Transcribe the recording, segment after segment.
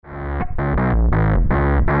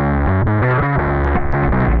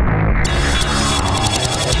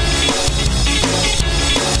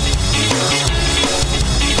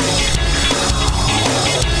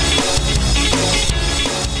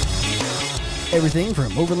Everything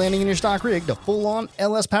from overlanding in your stock rig to full-on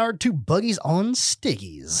LS powered to buggies on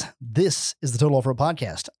stickies. This is the Total Off-Road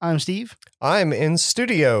Podcast. I'm Steve. I'm in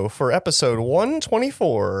studio for episode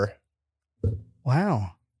 124.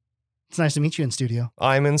 Wow. It's nice to meet you in studio.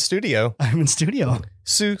 I'm in studio. I'm in studio.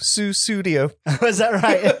 Studio. Is that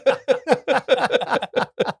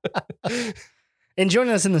right? And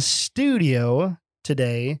joining us in the studio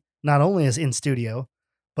today, not only is in studio,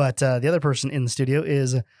 but the other person in the studio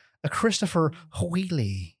is a Christopher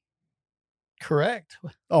Wheely. Correct.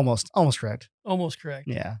 Almost correct. Almost correct.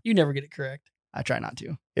 Yeah, You never get it correct. I try not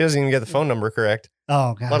to. He doesn't even get the phone number correct,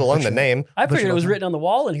 Oh, God. let alone the Butcher. name. I Butcher figured it was looking. written on the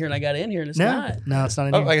wall in here, and I got in here, and it's not. No, it's not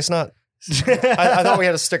in Oh, here. I guess not. I thought we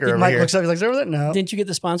had a sticker over Mike here. looks up, he's like, is it over there? No. Didn't you get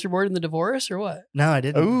the sponsor board in the divorce or what? No, I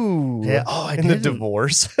didn't. Ooh. Yeah. Oh, I in the didn't.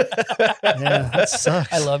 divorce. Yeah, that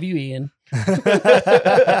sucks. I love you, Ian.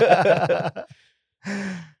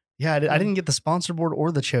 Yeah, I didn't get the sponsor board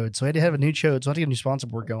or the chode, so I had to have a new chode, so I had to get a new sponsor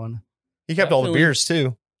board going. He kept all the Definitely. beers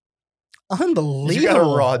too. Unbelievable. You got a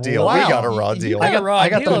raw deal. Wow. We got a raw deal. got a raw I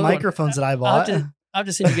got deal. the microphones that I I'll bought. have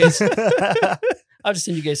to send you guys. I'll just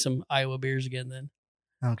send you guys some Iowa beers again. Then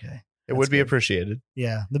Okay. It would be good. appreciated.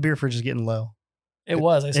 Yeah, the beer fridge is getting low. it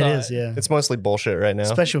was. I It saw is, yeah. It's mostly bullshit right now.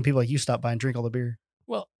 Especially when people like you stop by and drink all the beer.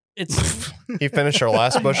 Well, it's. He finished our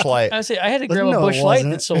last Bush Light. I would say I had to grab No, a it Bush Light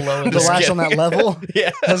wasn't. that's so low. in The there. last on that level?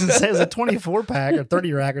 Yeah. I was going to say it was a 24 pack or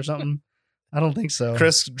 30 rack or something. I don't think so.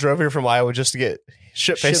 Chris drove here from Iowa just to get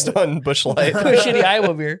shit-faced Shit. on Bush Light. Shitty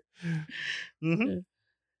Iowa beer. Mhm.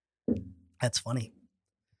 That's funny.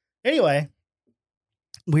 Anyway,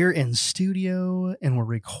 we're in studio and we're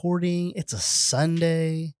recording. It's a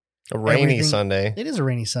Sunday. A rainy Everything- Sunday. It is a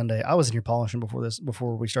rainy Sunday. I was in here polishing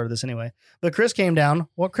before we started this anyway. But Chris came down.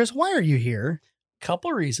 Well, Chris, why are you here?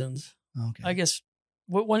 Couple reasons. Okay. I guess.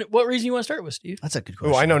 What reason you want to start with, Steve? That's a good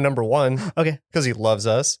question. Oh, I know number one. Okay. Because he loves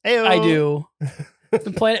us. Heyo. I do.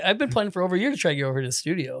 I've been planning for over a year to try to get over to the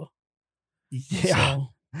studio. Yeah. So,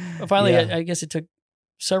 but finally, Yeah. I guess it took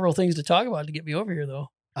several things to talk about to get me over here, though.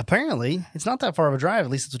 Apparently, it's not that far of a drive.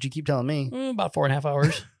 At least that's what you keep telling me. About 4.5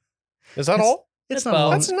 hours. Is that It's- all? It's That's not. about-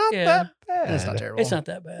 long. That's not yeah. that bad. It's not terrible. It's not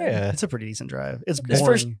that bad. Yeah. It's a pretty decent drive. It's It's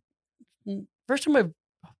first- boring. First time I've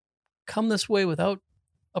come this way without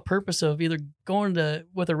a purpose of either going to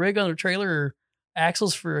with a rig on a trailer or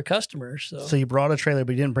axles for a customer. So you brought a trailer,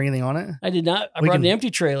 but you didn't bring anything on it. I did not. I We brought can- an empty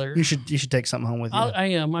trailer. You should take something home with you. I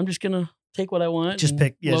am. I'm just gonna take what I want. just and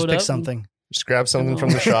pick. Yeah, just load pick up and- something. Just grab something from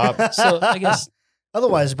the shop. So I guess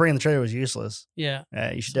Otherwise, bringing the trailer was useless. yeah.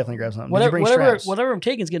 You should definitely grab something. Did you Whatever bring whatever straps? whatever I'm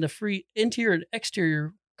taking is getting a free interior and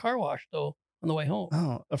exterior car wash though on the way home.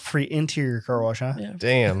 Oh, a free interior car wash, huh? Yeah.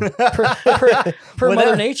 Damn. Per Well,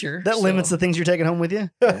 Mother that- Nature. That so. limits the things you're taking home with you.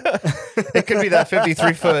 It could be that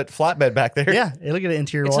 53-foot flatbed back there. Yeah, look at an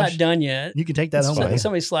interior It's wash. not done yet. You can take that It's home fine. with you.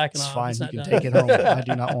 Somebody's slacking It's off. fine. It's You not can done. take it home. I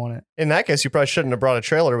do not want it. In that case, you probably shouldn't have brought a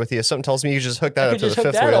trailer with you. Something tells me you could just hook that I up could to the just hook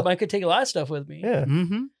fifth that wheel. up. I could take a lot of stuff with me. Yeah.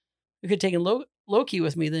 Mm-hmm. I could take a low key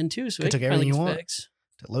with me then too, so Could it take finally everything you gets want. fixed.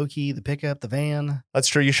 The low key, the pickup, the van. That's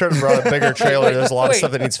true. You should have brought a bigger trailer. There's a lot of Wait.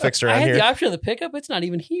 stuff that needs fixed I around had here. the option of the pickup. It's not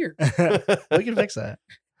even here. We can fix that.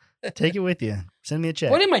 Take it with you. Send me a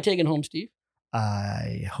check. What am I taking home, Steve?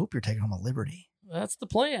 I hope you're taking home a Liberty. That's the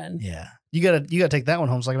plan. Yeah, you gotta take that one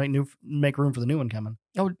home so I can make room for the new one coming.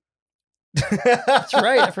 That's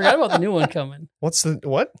right. I forgot about the new one coming. What's the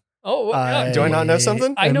what? Oh, yeah. Do I not know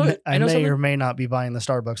something? I know- I I know may something. or may not be buying the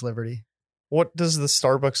Starbucks Liberty. What does the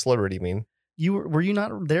Starbucks Liberty mean? Were you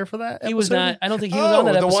not there for that? He was episode? not. I don't think he was on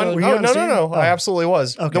that the episode. one. Were you Oh, on no, Steve? no. I Oh. absolutely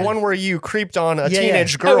was. Okay. The one where you creeped on a Yeah, teenage I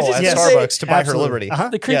was girl just at gonna Starbucks say- to buy her Absolutely. Liberty. Uh-huh.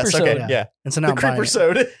 The creeper Yes, okay, soda. yeah. And so now The I'm buying creeper it.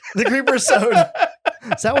 soda. The creeper soda.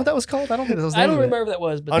 Is that what that was called? I don't think that was. the I name don't of it. remember what that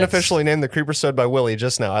was, but that's- Unofficially named the creeper soda by Willie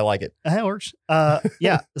just now. I like it. That works.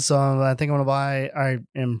 Yeah. So I think I'm gonna buy. I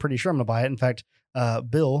am pretty sure I'm gonna buy it. In fact,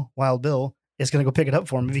 Wild Bill, is gonna go pick it up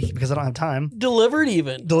for me because I don't have time. delivered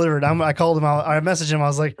even. Delivered. I called him out. I messaged him. I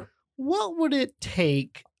was like, "What would it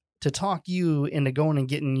take to talk you into going and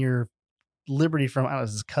getting your Liberty from? I don't know,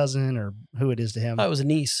 his cousin or who it is to him? Oh, it was a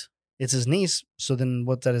niece, It's his niece. So then,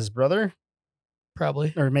 what's that? His brother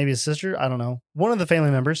probably. or maybe his sister? I don't know. One of the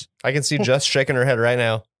family members. I can see Jess shaking her head right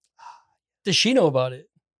now. Does she know about it?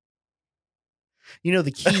 You know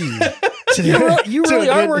the key. to You to really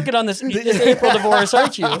a are good- working on this April divorce,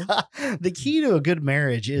 aren't you? The key to a good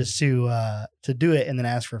marriage is to do it and then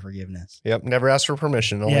ask for forgiveness. Yep. Never ask for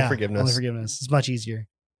permission. Only forgiveness. Only forgiveness. It's much easier.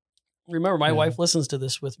 Remember, my Yeah. wife listens to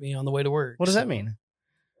this with me on the way to work. What does that mean?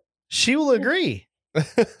 She will agree.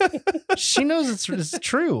 She knows it's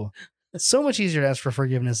true. So much easier to ask for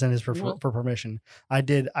forgiveness than it is for Well- permission. I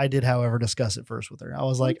did, however, discuss it first with her. I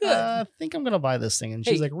was like, good. I think I'm going to buy this thing. And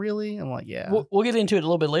she's Hey. like, really? I'm like, yeah. We'll get into it a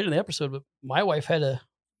little bit later in the episode, but my wife had a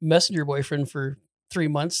messenger boyfriend for 3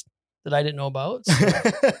 months that I didn't know about. So,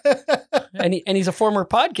 and he's a former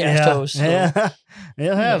podcast host. So. Yeah.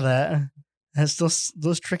 He'll have that. That's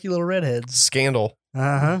those tricky little redheads. Scandal.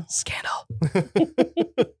 Uh-huh. Scandal.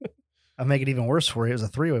 I'll make it even worse for you. It was a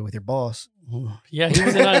 3-way with your boss. Yeah, he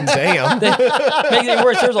was in on it. Damn. Makes it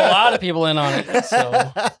worse. There's a lot of people in on it.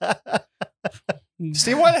 So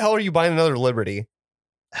Steve, why the hell are you buying another Liberty?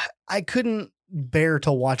 I couldn't bear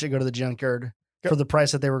to watch it go to the junkyard for the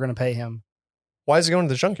price that they were going to pay him. Why is it going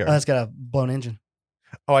to the junkyard? It's got a blown engine.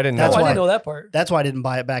 Oh, I didn't know. That's I why- didn't know that part. That's why I didn't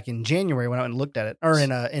buy it back in January when I went and looked at it, or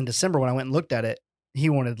in December when I went and looked at it. He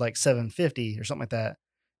wanted like $750 or something like that,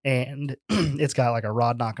 and it's got like a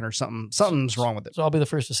rod knocking or something. Something's wrong with it. So I'll be the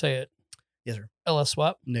first to say it. Yes, sir. LS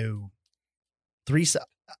swap. No.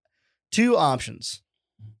 Two options.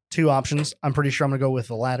 I'm pretty sure I'm gonna go with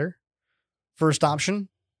the latter. First option: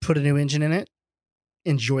 put a new engine in it.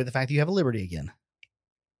 Enjoy the fact that you have a Liberty again.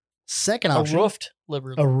 Second option: A roofed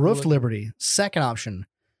Liberty. a roofed Liberty. Second option: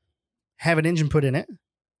 have an engine put in it,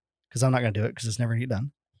 because I'm not going to do it because it's never going to get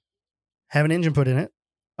done. Have an engine put in it,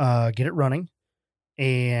 get it running,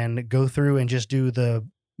 and go through and just do the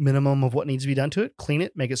minimum of what needs to be done to it. Clean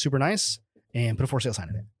it, make it super nice, and put a for sale sign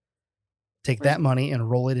in it. Take that money and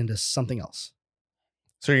roll it into something else.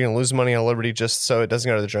 So you're going to lose money on Liberty just so it doesn't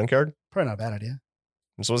go to the junkyard? Probably not a bad idea.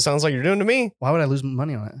 That's what it sounds like you're doing to me. Why would I lose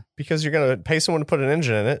money on it? Because you're going to pay someone to put an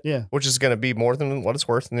engine in it, Yeah. which is going to be more than what it's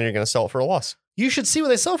worth, and then you're going to sell it for a loss. You should see what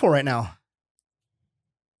they sell for right now.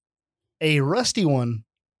 A rusty one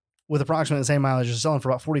with approximately the same mileage is selling for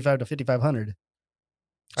about $4,500 to $5,500.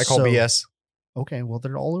 I call BS. Okay, well,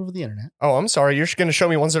 they're all over the internet. Oh, I'm sorry. You're going to show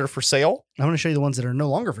me ones that are for sale? I'm going to show you the ones that are no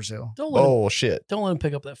longer for sale. Don't let him, Oh, shit. don't let him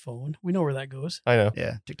pick up that phone. We know where that goes. I know.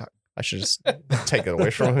 Yeah, TikTok. I should just take it away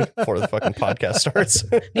from him before the fucking podcast starts.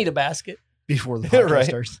 Need a basket. Before the podcast Right.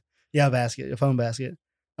 starts. Yeah, a phone basket.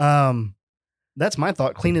 That's my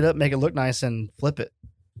thought. Clean it up, make it look nice, and flip it.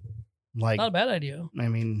 Like, Not a bad idea. I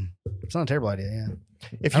mean, it's not a terrible idea. Yeah.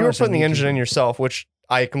 If I you don't were putting the understand engine the in yourself, which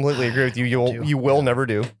I completely agree with you, you will never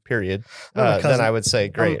do. Period. My Then cousin- I would say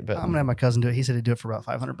great, I'm but gonna have my cousin do it. He said he'd do it for about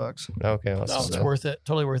 $500. okay. No, it's worth it.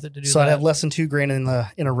 Totally worth it to do So that. I'd have less than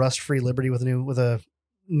 $2,000 in a rust-free Liberty with a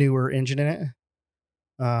newer engine in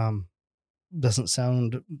it. Doesn't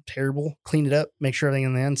sound terrible. Clean it up. Make sure everything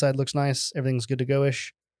on the inside looks nice. Everything's good to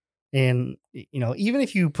go-ish. And even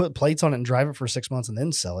if you put plates on it and drive it for 6 months and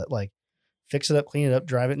then sell it, like fix it up, clean it up,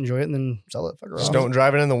 drive it, enjoy it, and then sell it. Fuck Just around. don't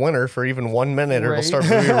drive it in the winter for even 1 minute, or it'll Right. start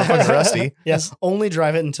being fucking rusty. Yes, only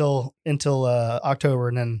drive it until October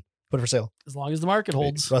and then put it for sale. As long as the market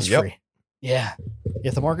holds. Rust Yep. free. Yeah.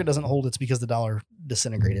 If the market doesn't hold, it's because the dollar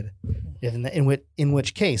disintegrated. If in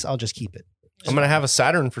which case, I'll just keep it. I'm gonna have a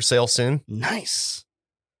Saturn for sale soon. Nice.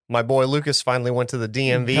 My boy Lucas finally went to the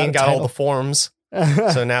DMV Got a and got all title. the forms.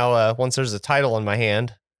 So now, once there's a title in my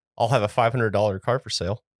hand, I'll have a $500 car for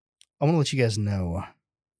sale. I want to let you guys know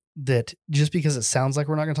that just because it sounds like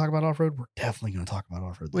we're not going to talk about off-road, we're definitely going to talk about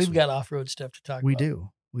off-road this We've week. got off-road stuff to talk We about. do.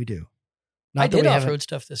 We do. I Not that did we haven't- off-road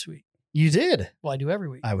stuff this week. You did. Well, I do every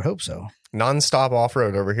week. I would hope so. Non-stop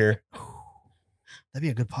off-road over here. That'd be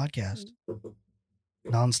a good podcast.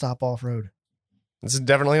 Non-stop off-road. This is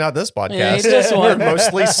definitely not this podcast. Yeah, it's this one. We're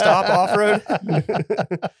mostly stop off-road.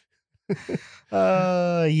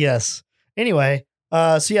 Yes. Anyway,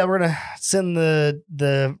 so yeah, we're gonna send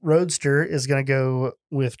the Roadster is gonna go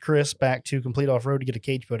with Chris back to Complete Off Road to get a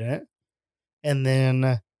cage put in it, and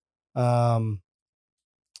then another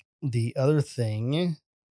thing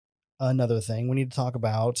we need to talk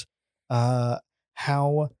about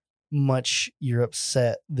how much you're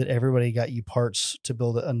upset that everybody got you parts to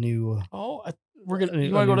build a new. Oh, we're gonna. I mean-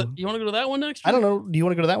 You want to go to that one next? I don't know. Do you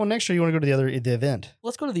want to go to that one next, or you want to go to the event?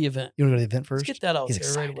 Let's go to the event. You want to go to the event first? Let's get that out He's there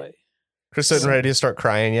right excited. away. Chris isn't ready to start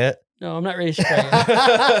crying yet. No, I'm not ready to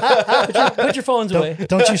cry yet. Put your phones away.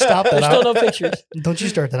 Don't you stop that. There's still no pictures. Don't you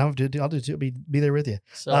start that. I'll do it too. Be there with you.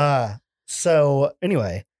 So So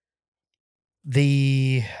anyway,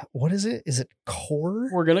 what is it? Is it Core?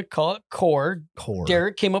 we're gonna call it Core. Core.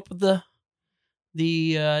 Derek came up with the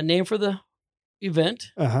name for the event.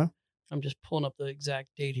 Uh-huh. I'm just pulling up the exact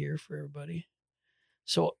date here for everybody.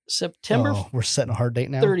 So September We're setting a hard date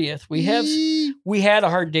now. 30th. We had a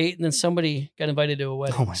hard date, and then somebody got invited to a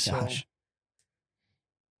wedding. Oh my So, gosh.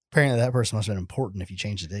 Apparently that person must have been important if you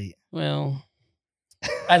changed the date. well,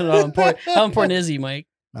 I don't know how important is he, Mike?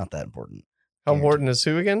 Not that important. How important is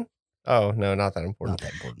who again? Oh, no, not that important. Not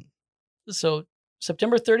that important. So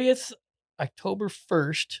September 30th, October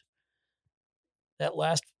 1st, that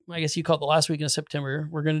last, I guess you call it the last weekend of September,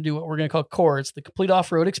 we're going to do what we're going to call CORE. It's the Complete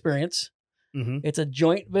Off-Road Experience. Mm-hmm. It's a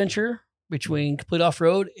joint venture between Complete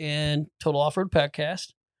Off-Road and Total Off-Road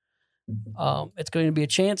Podcast. It's going to be a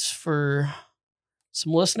chance for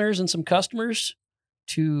some listeners and some customers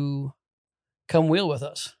to come wheel with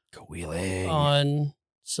us Go wheeling. on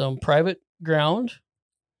some private ground,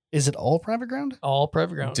 Is it all private ground? all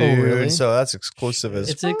private ground. Dude, really? so that's exclusive as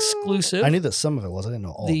It's exclusive. I knew that some of it was. I didn't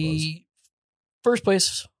know all of it was. The first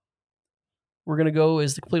place we're going to go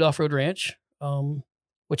is the Complete Off-Road Ranch,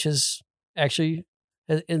 which is actually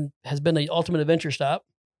has been the ultimate adventure stop.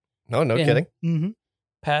 no And- kidding. Mm-hmm.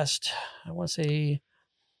 Past, I want to say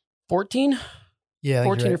 14 Yeah, I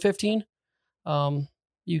think you're 14 or right. 15.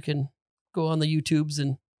 You can go on the YouTubes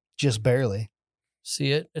and Just barely.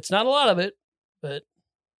 see it. It's not a lot of it, but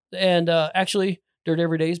actually Dirt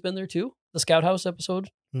Every Day's been there too. The Scout House episode,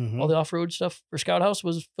 Mm-hmm. all the off-road stuff for Scout House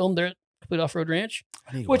was filmed there at Complete Off-Road Ranch,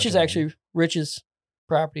 I need to which watch is that actually Rich's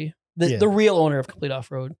property. Yeah. The real owner of Complete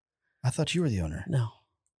Off-Road. again. I thought you were the owner. No,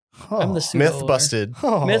 Oh. I'm the pseudo Myth owner. busted.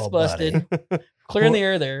 Oh, Myth busted. Clearing the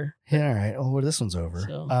air there. Yeah, all right. Oh, well, this one's over.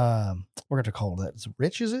 So- We're going to call that. Is it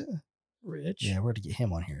Rich, is it? Rich. Yeah, we're going to get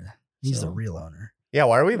him on here. He's the So- real owner. Yeah,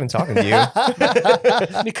 why are we even talking to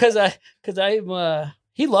you? because I'm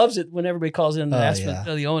he loves it when everybody calls in and Oh, asks yeah.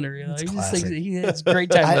 for the owner. You know, It's he just thinks classic. he has a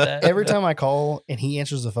great time with that. Every time I call and he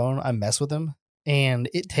answers the phone, I mess with him, and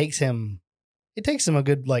it takes him a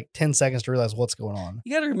good like 10 seconds to realize what's going on.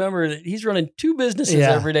 You got to remember that he's running 2 businesses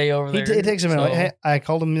Yeah. every day over there. It takes him a minute. So- Hey, I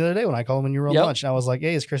called him the other day when I called him when you were on Yep. lunch, and I was like,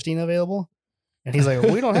 "Hey, is Christina available?" And he's like,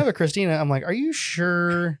 "We don't have a Christina." I'm like, "Are you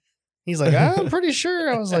sure?" He's like, "I'm pretty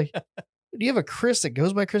sure." I was like, "Do you have a Chris that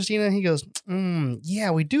goes by Christina?" And he goes,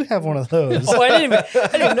 "Yeah, we do have one of those." Oh, I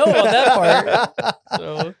didn't know about that part.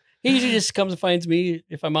 So he usually just comes and finds me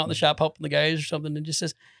if I'm out in the shop helping the guys or something, and just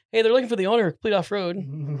says, "Hey, they're looking for the owner of Complete Off-Road."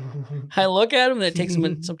 I look at him, and it takes him a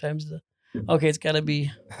minute sometimes to, okay, it's got to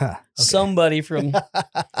be Okay. somebody from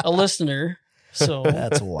a listener. So,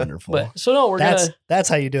 That's wonderful. but so no, we're that's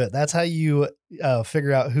how you do it. That's how you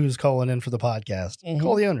figure out who's calling in for the podcast. Mhm.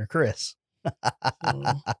 Call the owner, Chris.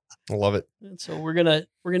 gonna. Love it. And so we're gonna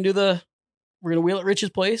wheel at Rich's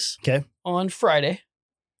place. Okay. On Friday,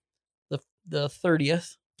 the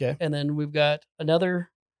 30th. Okay. And then we've got another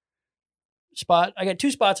spot. I got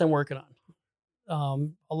 2 spots I'm working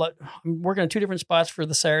on. I'm working on 2 different spots for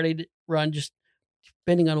the Saturday run, just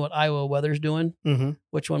depending on what Iowa weather's doing, Mm-hmm.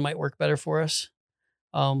 which one might work better for us.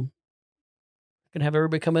 Gonna have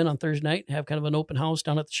everybody come in on Thursday night, have kind of an open house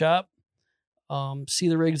down at the shop. See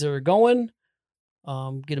the rigs that are going.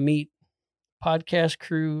 Get to meet podcast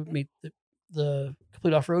crew, meet the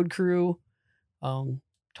Complete Off-Road crew,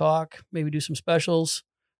 talk, maybe do some specials,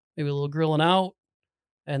 maybe a little grilling out.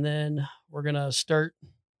 And then we're going to start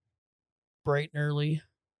bright and early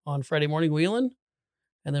on Friday morning wheeling.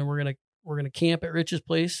 And then we're going to camp at Rich's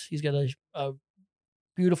place. He's got a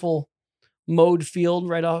beautiful mowed field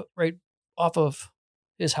right off of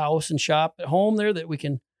his house and shop at home there that we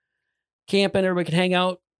can camp in. Everybody can hang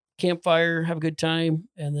out, campfire, have a good time.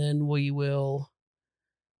 And then we will,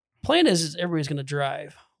 plan is everybody's going to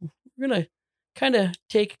drive. We're going to kind of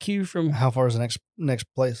take a cue from How far is the next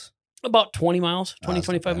place? about 20 miles, Oh, that's not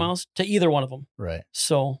 25 bad. miles to either one of them. Right.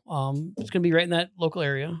 So it's going to be right in that local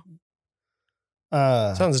area.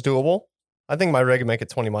 Sounds doable. I think my rig can make it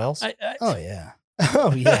 20 miles. Oh yeah.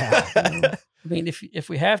 Oh yeah. I mean, if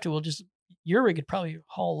we have to, we'll just, your rig could probably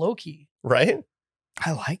haul low key. Right?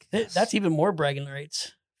 I like this. That's even more bragging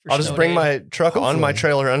rights. for I'll just snow bring day. my truck on my Hopefully.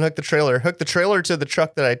 trailer, unhook the trailer, hook the trailer to the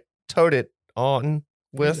truck that I towed it on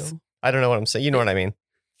There you with. go. I don't know what I'm saying. You know what I mean.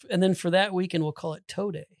 And then for that weekend, we'll call it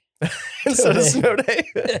tow day. Instead of day. snow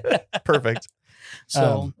day. Perfect.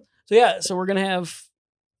 So so we're gonna have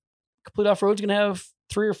Complete Off-Road's gonna have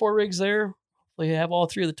 3 or 4 rigs there. We have all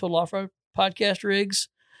 3 of the Total Off-Road podcast rigs,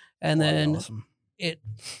 and then Awesome.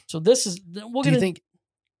 so this is we'll Do get. you think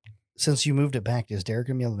since you moved it back, is Derek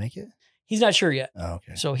gonna be able to make it? He's not sure yet, Oh,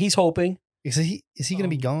 okay. so he's hoping. Is he gonna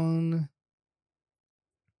be gone?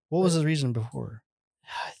 What was his reason before?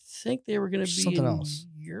 I think they were gonna be Something in else.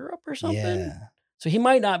 Europe or something. Yeah. So he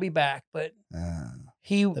might not be back, but That'd be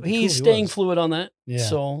he's cool if he staying was. fluid on that. Yeah.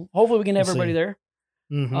 So hopefully we can have We'll everybody see. there.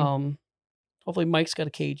 Mhm. Hopefully Mike's got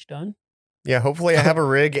a cage done. Yeah, hopefully I have a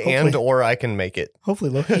rig and Hopefully. or I can make it.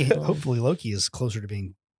 Hopefully Loki is closer to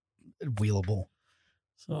being wheelable.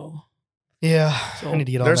 So Yeah. So I need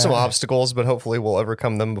to get on There's some that. obstacles, but hopefully we'll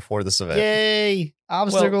overcome them before this event. Yay!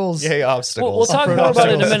 Obstacles. Yay, obstacles. we'll talk Off-road more about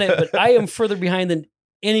it in a obstacles. minute, but I am further behind than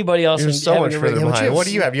anybody else. You're in so having much a further rig. Yeah, but behind. you have What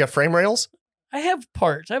do you have? You have frame rails? I have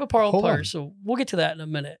parts. I have a part Hold on. part, so we'll get to that in a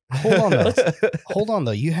minute. Hold on though. Hold on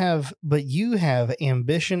though. You have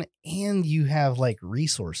ambition and you have like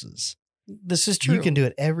resources. This is true. You can do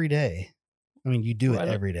it every day. I mean, you do it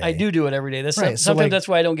every day. I do it every day. That's Right, so, sometimes like- that's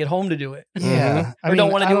why I don't get home to do it. Yeah. Or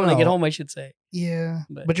don't want to do it when I get know. home, I should say. Yeah.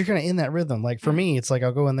 But- But you're kind of in that rhythm. Like for me, it's like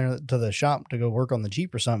I'll go in there to the shop to go work on the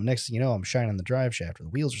Jeep or something. Next thing you know, I'm shining the drive shaft or the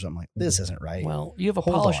wheels or something like this isn't right. Well, you have a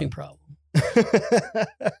Hold polishing on. problem.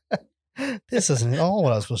 This isn't all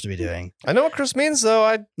what I was supposed to be doing. I know what Chris means,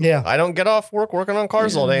 though. Yeah. I don't get off work working on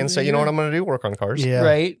cars all day and say, you know what I'm going to do? Work on cars. Yeah.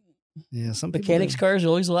 Right? Yeah. Some people Mechanics do. cars are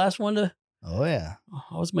always the last one to. Oh yeah.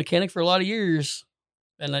 I was a mechanic for a lot of years.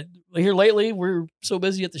 And here lately, we're so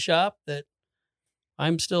busy at the shop that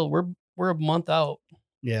we're a month out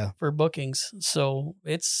Yeah. for bookings. So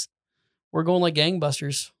we're going like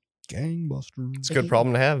gangbusters, Gangbusters. It's a good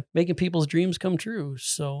problem to have. making people's dreams come true.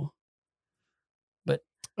 So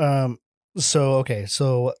So okay.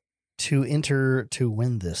 So to enter to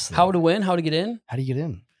win this, thing, how to win, how to get in. how do you get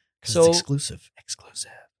in? Because So- it's exclusive.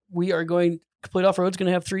 Exclusive. We are going, Complete Off-Road's going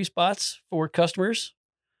to have 3 spots for customers.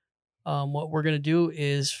 What we're going to do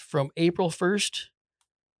is from April 1st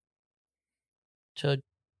to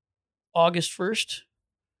August 1st,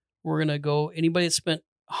 we're going to go, anybody that spent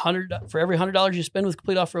for every $100 you spend with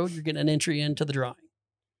Complete Off-Road, you're getting an entry into the drawing.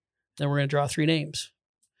 Then we're going to draw 3 names.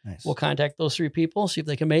 Nice. We'll contact those 3 people, see if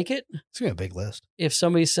they can make it. It's gonna be a big list. If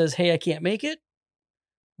somebody says, "Hey, I can't make it,"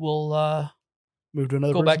 we'll Move to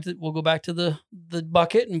another. go back to the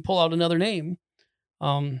bucket and pull out another name.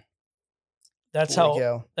 That's how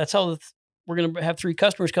we're going to have 3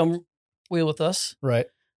 customers come wheel with us. Right.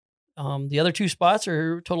 The other 2 spots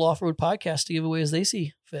are Total Off-Road Podcast to give away as they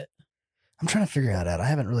see fit. I'm trying to figure that out. I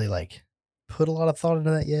haven't really like put a lot of thought into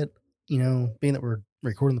that yet. You know, being that we're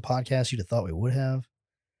recording the podcast, you'd have thought we would have.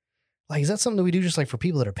 Like, is that something that we do just like for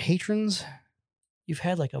people that are patrons? You've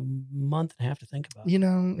had like a month and a half to think about. You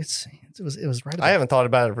know, it was right. About, I haven't thought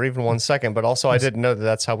about it for even 1 second, but also I didn't know that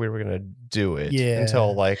that's how we were going to do it Yeah.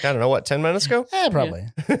 until like, I don't know, what, 10 minutes ago? probably.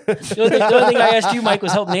 The only thing I asked you, Mike,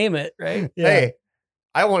 was help name it, right? Yeah. Hey,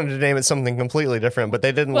 I wanted to name it something completely different, but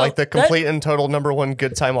they didn't Well, like the complete and total #1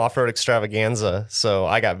 good time off-road extravaganza, so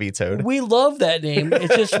I got vetoed. We love that name.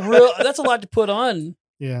 It's just real. That's a lot to put on.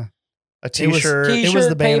 Yeah. A It was- t-shirt. T-shirt, was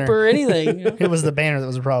the banner. paper, anything. You know? It was the banner that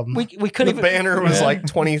was a problem. we the couldn't even. banner was Yeah. like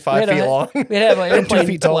 25 We had feet a- long. We'd have an 2 airplane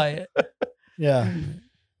feet tall. fly it. yeah.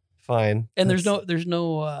 Fine. And there's no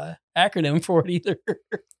acronym for it either.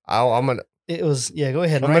 I'm gonna It was. Yeah. Go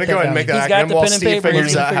ahead. I'm write gonna go ahead and make down. He's that got acronym the while pen and Steve paper,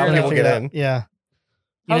 figures he can out how figure it people out. get Figure it in. out. Yeah.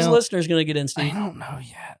 You How's know, the listeners going to get in, I Steve? don't know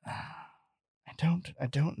yet. I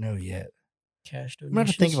don't know yet. Cash I'm gonna have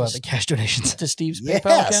to think about the donations cash donations. to Steve's Yes.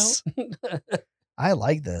 PayPal account. I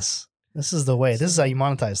like this. This is the way. This is how you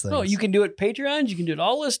monetize things. No, you can do it Patreons. You can do it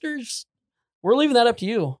all listeners. We're leaving that up to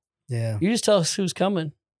you. Yeah. You just tell us who's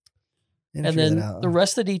coming. You gotta And figure then that out. the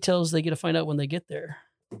rest of the details they get to find out when they get there.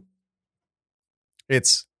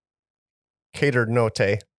 It's catered note.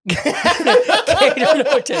 Cater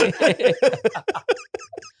note.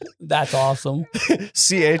 That's awesome.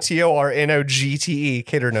 CATORNOGTE,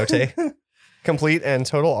 cater note. Complete and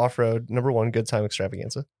total off-road #1 good time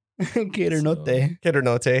extravaganza. Cater note day. Cater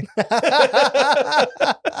note. Maybe But that's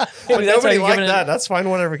how nobody you're liked giving that. it. That's fine.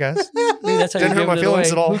 Whatever, guys. Maybe that's how Didn't you're hurt my giving it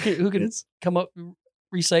feelings away. at all. Who can It's- come up,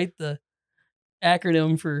 recite the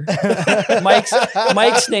acronym for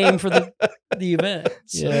Mike's name for the event?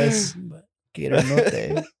 So, Yes. but Cater note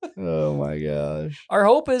day. Oh my gosh. our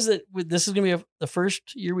hope is that this is going to be the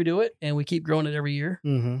first year we do it, and we keep growing it every year.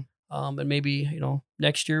 Mm-hmm. And maybe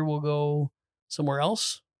next year we'll go somewhere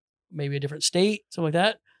else, maybe a different state, something like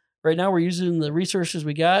that. Right now we're using the resources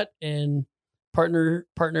we got and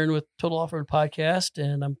partnering with Total Off-Road Podcast,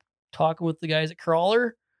 and I'm talking with the guys at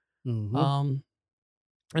Crawler, Mm-hmm.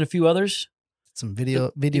 and a few others. Some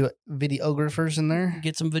videographers in there.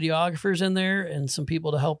 Get some videographers in there and some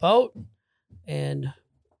people to help out and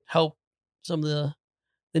help some of the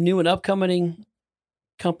new and upcoming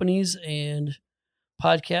companies and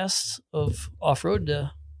podcasts of off-road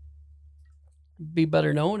to be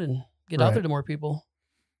better known and get out Right. there to more people.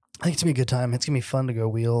 I think it's gonna be a good time. It's gonna be fun to go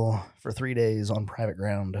wheel for 3 days on private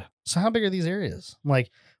ground. So how big are these areas?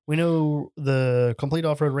 Like, we know the Complete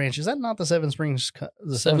Off-Road Ranch. Is that not the Seven Springs?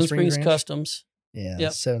 The Seven Springs Ranch? Customs. Yeah,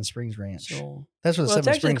 Yep. Seven Springs Ranch. So, That's where the well, it's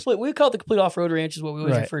Seven actually Springs. we call it the Complete Off-Road Ranch is what we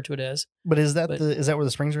always Right. refer to it as. But is that but- is that where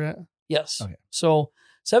the springs are at? Yes. Okay. So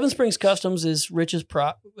Seven Springs Customs is Rich's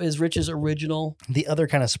original, The other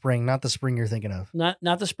kind of spring, not the spring you're thinking of. not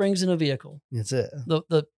the springs in a vehicle, It's it.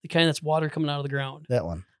 the kind that's water coming out of the ground. That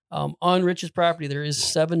one. On Rich's property, there is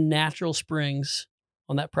 7 natural springs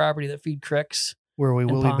on that property that feed creeks Where we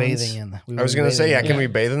and will ponds. be bathing in. We I will was be going to say, bathing yeah, in can we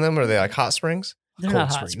bathe in them? Or are they like hot springs? They're cold not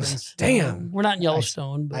hot springs. springs. Damn. We're not in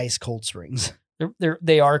Yellowstone, but ice cold springs?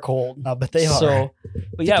 they are cold. But they are. So,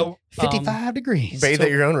 but yeah, 55 degrees. Bathe So-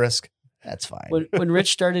 at your own risk. That's fine. when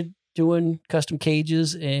Rich started doing custom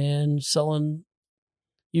cages and selling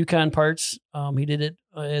Yukon parts, he did it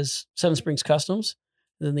as Seven Springs Customs.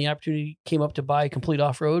 And then the opportunity came up to buy Complete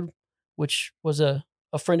Off Road, which was a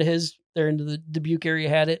friend of his there in the Dubuque area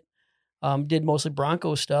had it. Did mostly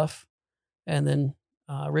Bronco stuff, and then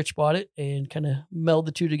Rich bought it and kind of melded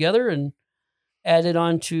the two together and added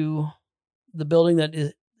on to the building that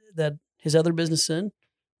his other business in,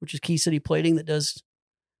 which is Key City Plating, that does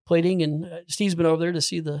plating. And Steve's been over there to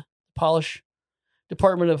see the polish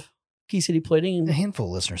department of Key City Plating, A and handful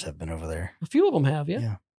of listeners have been over there. a few of them have,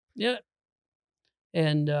 Yeah. yeah.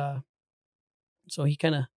 And so he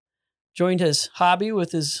kind of joined his hobby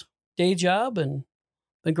with his day job and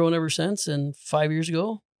been growing ever since. And 5 years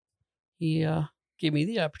ago, he gave me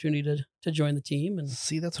the opportunity to join the team. And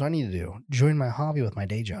See, that's what I need to do. Join my hobby with my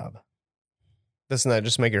day job. Doesn't that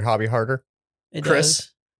just make your hobby harder? it Chris?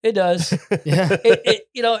 does. It does. Yeah.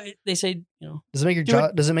 They say, Does it make your Do it-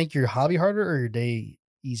 job? Does it make your hobby harder or your day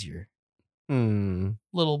easier?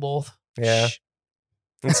 little both. Yeah. Shh.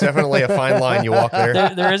 It's definitely a fine line you walk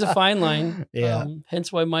there. There is a fine line. Yeah.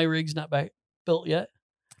 Hence why my rig's not back built yet.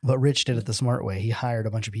 But Rich did it the smart way. He hired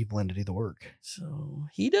a bunch of people in to do the work. So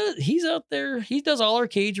he's out there. He does all our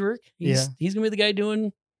cage work. He's gonna be the guy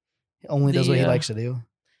doing. He only does what he The, likes to do.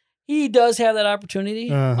 He does have that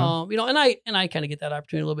opportunity. Uh-huh. And I kind of get that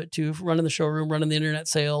opportunity a little bit too, running the showroom, running the internet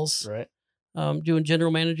sales, Right. doing general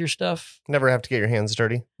manager stuff. Never have to get your hands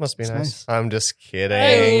dirty. Must be It's nice. nice. I'm just kidding.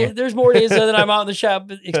 Hey, there's more days that I'm out in the shop,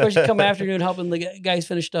 especially come afternoon helping the guys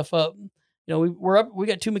finish stuff up. We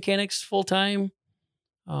got 2 mechanics full time,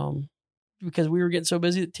 because we were getting so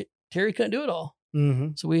busy that Terry couldn't do it all. Mm-hmm.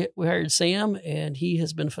 So we hired Sam, and he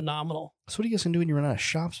has been phenomenal. So what are you guys gonna do when you run out of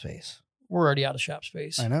shop space? We're already out of shop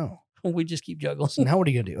space. I know. We just keep juggling. So now what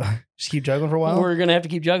are you gonna do? Just keep juggling for a while? We're gonna have to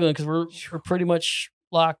keep juggling because we're pretty much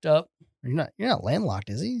locked up. You're not landlocked,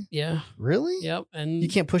 is he? Yeah. Really? Yep. And You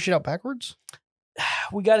can't push it out backwards?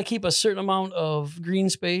 we got to keep a certain amount of green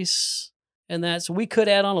space, and that, so we could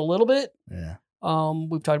add on a little bit. Yeah.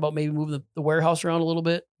 We've talked about maybe moving the warehouse around a little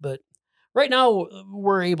bit, but right now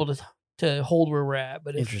we're able to hold where we're at.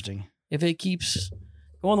 But Interesting. if it keeps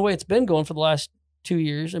going the way it's been going for the last 2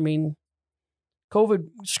 years, I mean, COVID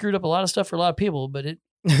screwed up a lot of stuff for a lot of people, but it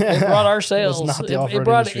brought our sales. not the It off-road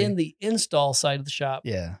brought industry. in the install side of the shop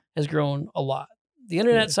Yeah. has grown a lot. The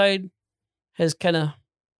internet Yeah. side has kind of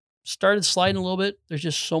started sliding a little bit. There's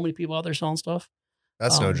just so many people out there selling stuff.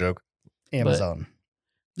 That's no Um, joke. Amazon.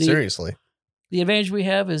 Seriously. The advantage we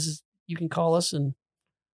have is you can call us and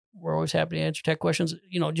we're always happy to answer tech questions.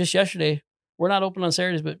 Just yesterday, we're not open on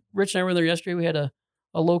Saturdays, but Rich and I were there yesterday. We had a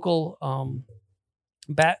local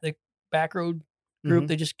the back road group. Mhm.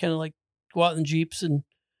 They just kind of like go out in Jeeps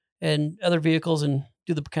and other vehicles and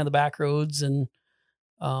do the kind of the back roads and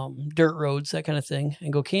dirt roads, that kind of thing,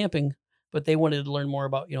 and go camping. But they wanted to learn more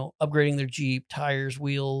about, upgrading their Jeep, tires,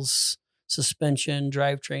 wheels, suspension,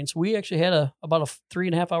 drivetrain. So we actually had about a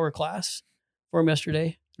 3.5 hour class for them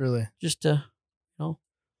yesterday, Really? just to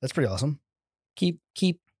That's pretty awesome. keep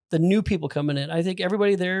the new people coming in. I think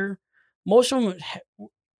everybody there, most of them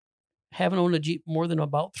haven't owned a Jeep more than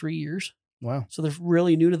about 3 years. Wow. So they're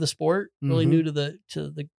really new to the sport, really Mhm. new to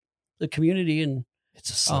the community. And It's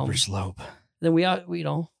a slippery Um, slope. then we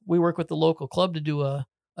work with the local club to do a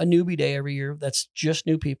newbie day every year. That's just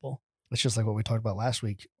new people. It's just like what we talked about last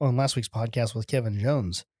week on last week's podcast with Kevin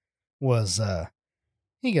Jones. Was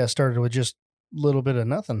he got started with just a little bit of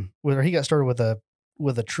nothing. Whether he got started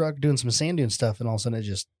with a truck doing some sand dune stuff, and all of a sudden it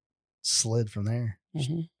just slid from there.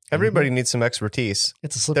 Mhm. Everybody needs some expertise.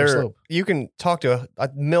 It's a slippery slope. You can talk to a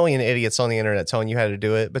million idiots on the internet telling you how to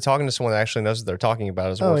do it, but talking to someone that actually knows what they're talking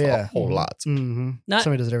about is Oh, worth yeah. a whole Mhm. lot. Mm-hmm. Not-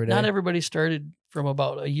 Somebody does it every day. Not everybody started from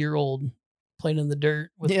about a year old playing in the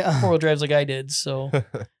dirt with Yeah. 4-wheel drives like I did. So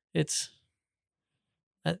it's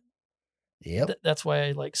Yep. that's why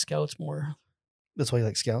I like Scouts more. That's why you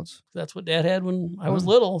like scouts. That's what Dad had when I was Oh,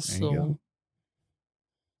 little. there you So go.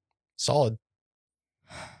 Solid.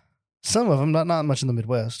 Some of them, not much in the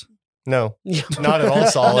Midwest. No, Yeah. not at all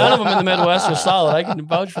solid. None of them in the Midwest are solid. I can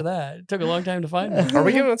vouch for that. It took a long time to find them. Are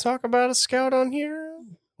we going to talk about a scout on here?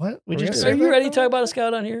 What? We We're just gonna Are did say you that? ready to talk about a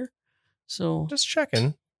Scout on here? So Just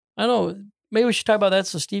checking. I don't know. Maybe we should talk about that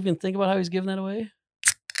so Steve can think about how he's giving that away.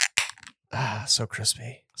 Ah, so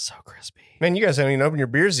crispy. So crispy. Man, you guys haven't even opened your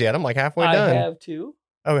beers yet. I'm like halfway I done. have too.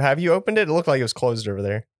 Oh, have you opened it? It looked like it was closed over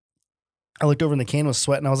there. I looked over and the can was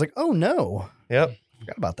sweating. I was like, oh no. Yep.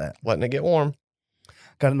 Forgot about that. Letting it get warm.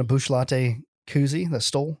 Got in a Busch Latte koozie that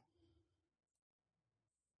stole.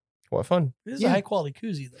 What fun. This is Yeah. a high quality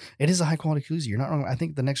koozie, though. It is a high quality koozie. You're not wrong. I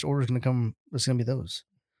think the next order is going to come. It's going to be those.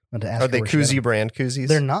 I'm going to ask Are her they where she got koozie them. brand koozies?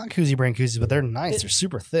 They're not koozie brand koozies, but they're nice. They're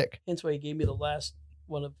super thick. Hence why he gave me the last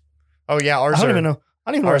one of. Oh yeah, I ours don't are. even know.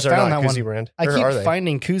 I don't even know where I Ours are found not that koozie one. brand. I Or keep are they?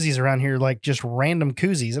 finding koozies around here, like just random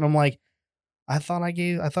koozies, and I'm like, I thought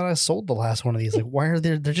I sold the last one of these. Like, why are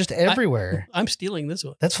they? They're just everywhere. I'm stealing this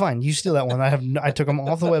one. That's fine. You steal that one. I took them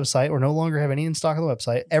off the website. Or no longer have any in stock on the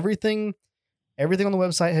website. Everything on the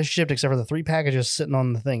website has shipped except for the 3 packages sitting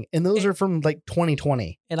on the thing, and those are from like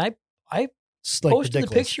 2020. And I It's like posted the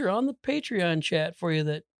ridiculous. picture on the Patreon chat for you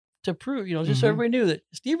that to prove, just so Mhm. everybody knew that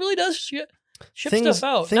Steve really does ship Things, stuff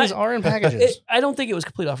out. Things Not- are in packages. I don't think it was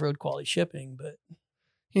complete off road quality shipping, but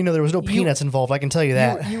There was no You- peanuts involved. I can tell you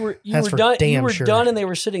that. you were That's for done. You damn were sure. done, and they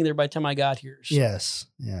were sitting there by the time I got here. So. Yes.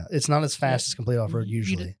 Yeah. It's not as fast as complete off road You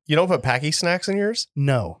usually. You don't put Packy snacks in yours?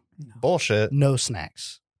 No. Bullshit. No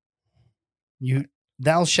snacks.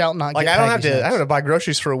 Thou shalt not Like get I don't have packaged to. I snacks. have to buy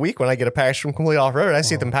groceries for a week when I get a package from Complete Off Road. I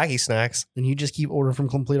see Oh. them Packy snacks. Then you just keep ordering from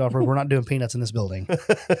complete off road. We're not doing peanuts in this building.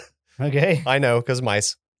 Okay. I know because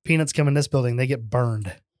mice. Peanuts come in this building, they get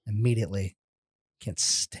burned immediately. Can't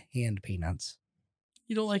stand peanuts.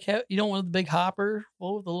 You don't you don't want the big hopper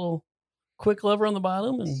with the little quick lever on the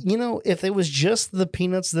bottom, and If it was just the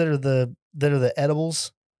peanuts that are the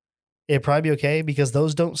edibles, it'd probably be okay because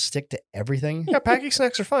those don't stick to everything. Yeah, Packy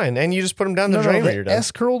snacks are fine, and you just put them down the No, drain when the you're done.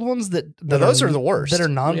 S-curled ones that No, those are the worst. That are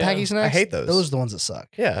non-packy Yeah. snacks. I hate those. Those are the ones that suck.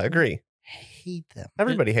 Yeah, I agree. I hate them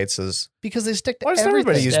Everybody hates those. because they stick to Why does everything.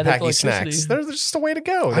 everybody use Static Packy electricity. snacks? They're just a way to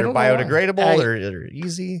go. I They're don't know why. biodegradable. They're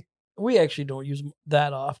easy. we actually don't use them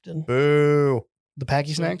that often. Boo. The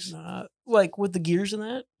packy snacks? Like with the gears and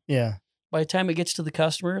that. Yeah. By the time it gets to the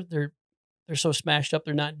customer, they're so smashed up,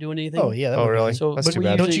 they're not doing anything. Oh yeah. that Oh, would be really? nice. So, That's but too we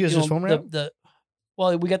bad. usually, Don't you use just foam wrap?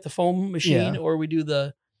 Well, we got the foam machine, Yeah. or we do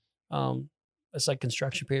the, it's like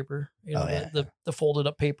construction paper. Oh, yeah. The folded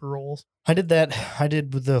up paper rolls. I did that. I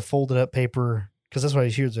did with the folded up paper because that's what I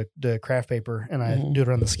use the craft paper, and I Mhm. do it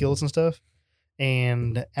around the skillets and stuff.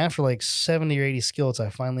 And after like 70 or 80 skillets, I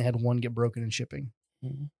finally had one get broken in shipping,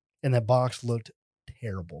 Mhm. and that box looked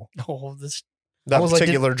terrible. Oh, this. That was like,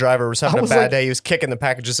 particular driver was having I a was bad like- day. He was kicking the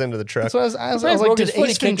packages into the truck. So I was like, broke did his foot,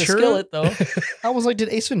 he Ace kicked the Ventura? skillet, though. I was like, did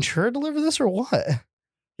Ace Ventura deliver this or what?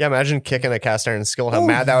 Yeah, imagine kicking a cast iron skillet. How Oh,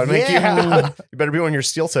 mad that would make yeah. you. You better be on your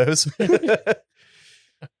steel toes.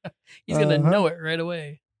 He's gonna Uh-huh. know it right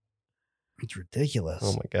away. It's ridiculous.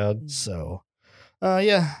 Oh my god. So,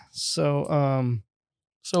 yeah. So,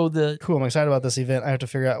 So the cool. I'm excited about this event. I have to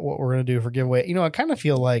figure out what we're gonna do for giveaway. I kind of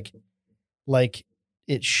feel like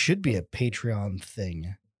it should be a Patreon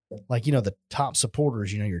thing. Like, the top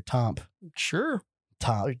supporters, your top sure.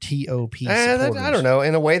 TOP supporters. I don't know.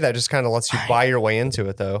 In a way, that just kind of lets you buy your way into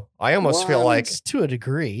it, though. I almost feel Well, like it's to a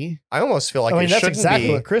degree. it That's shouldn't exactly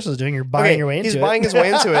be. what Chris is doing. You're buying Okay, your way into he's it. buying his way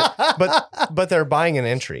into it, but they're buying an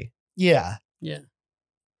entry. yeah, Yeah.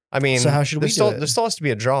 I mean, So how should we there do still, it? There still has to be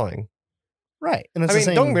a drawing. right. And it's I the mean,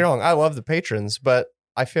 same. don't get me wrong. I love the patrons, but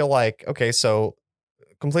I feel like, okay, so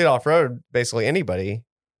Complete Off Road, basically anybody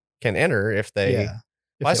can enter if they Yeah.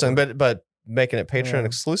 If buy it something, were- but making it Patreon Yeah.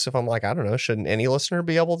 exclusive, I'm like, I don't know. Shouldn't any listener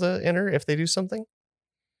be able to enter if they do something?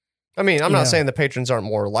 I mean, I'm Yeah. not saying the patrons aren't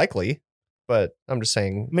more likely, but I'm just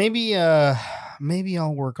saying, maybe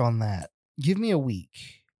I'll work on that. Give me a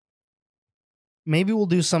week. Maybe we'll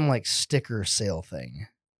do some sticker sale thing.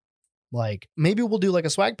 Like maybe we'll do a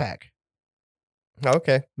swag pack.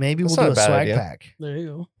 okay, Maybe That's we'll do not a a bad swag idea. pack. There you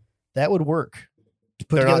go. That would work. To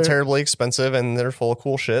put they're not together- terribly expensive and they're full of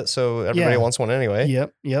cool shit, so everybody Yeah. wants one anyway.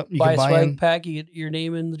 Yep. You Buy can a buy swag in. pack, you get your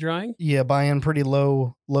name in the drawing. Yeah, buy in pretty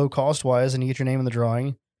low cost wise, and you get your name in the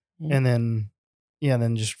drawing, Mhm. and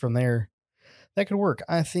then just from there, that could work.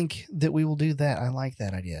 I think that we will do that. I like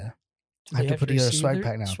that idea. Do I have they to put together a receive swag their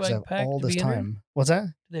pack now because I swag have pack all to this be entered? time. What's that?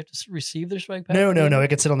 Do they have to receive their swag pack? No, to be entered? It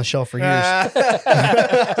could sit on the shelf for years.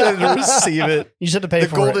 To receive it. You just have to pay The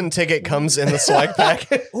for golden it. ticket comes in the swag pack.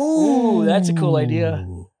 Ooh, that's a cool idea.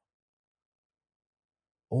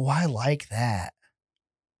 Oh, I like that.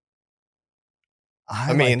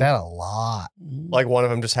 I mean, like that a lot. Mhm. Like one of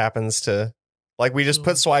them just happens to, like we just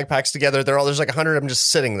put swag packs together. There's like 100 of them just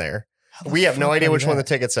sitting there. How the We have no fuck idea do which one the that?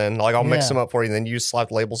 ticket's in. Like I'll mix Yeah. them up for you, and then you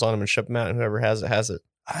slap labels on them and ship them out, and whoever has it has it.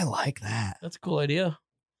 I like that. That's a cool idea.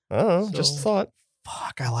 I don't know, just a So- thought.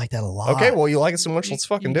 Fuck, I like that a lot. Okay, well you like it so much, let's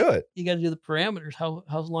fucking do it. You got to do the parameters. How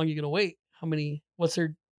long you gonna wait? How many? What's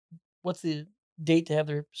the date to have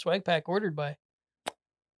their swag pack ordered by?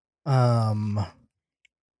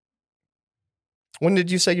 When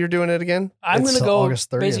did you say you're doing it again? I'm It's gonna go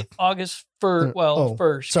August 30th. August 1st. Well, Oh,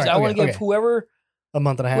 first. sorry, I want okay, to give okay. whoever A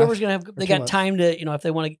month and a half. whoever's gonna have, they 2 got months. time to, if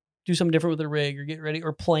they want to do something different with their rig or get ready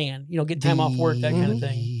or plan, get time off work, that kind of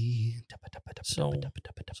thing.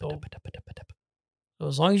 So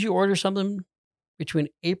as long as you order something between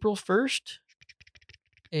April 1st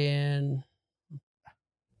and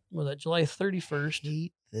July 31st,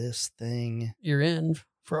 Hate this thing. you're in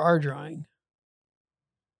for our drawing.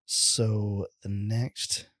 So the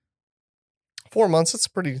next 4 months. It's a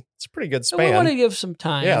pretty good So we want span. to give some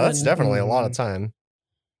time. Yeah, that's and- definitely a lot of time.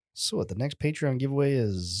 So what the next Patreon giveaway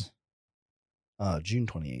is June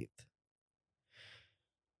 28th.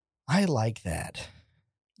 I like that.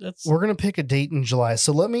 That's We're gonna pick a date in July.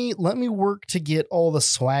 So let me work to get all the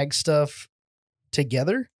swag stuff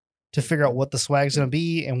together to figure out what the swag's gonna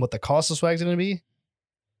be and what the cost of swag's gonna be.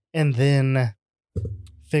 And then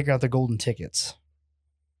figure out the golden tickets.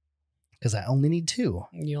 Because I only need 2.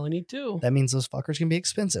 you only need 2. That means those fuckers can be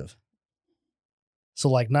expensive. So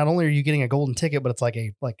like not only are you getting a golden ticket, but it's like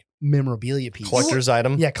a memorabilia piece. Collector's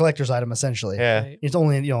item. Yeah, collector's item essentially. Yeah. Right. It's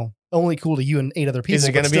only cool to you and 8 other people. Is it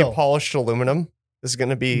but going to be still. polished aluminum? Is it going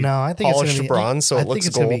to be No, I think it's polished gonna be bronze so I it think looks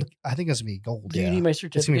it's gonna gold? be- I think it's gonna be gold. Do you Yeah. need my It's gonna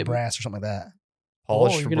be certificate? brass or something like that.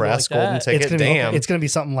 Polished you're gonna brass go like golden that? ticket? It's gonna be Damn. it's gonna be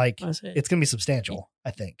something like I say. it's gonna be substantial.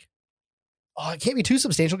 I think. Oh, it can't be too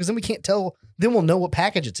substantial because then we can't tell. Then we'll know what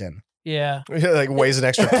package it's in. Yeah. like weighs an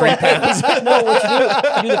extra 3 pounds. No,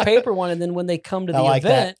 what you do the paper one, and then when they come to the I like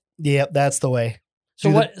event, Yep, that's the way. so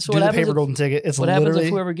Do what? The, So do what the happens? paper If, golden ticket. It's what happens literally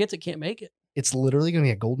if whoever gets it can't make it? it's literally gonna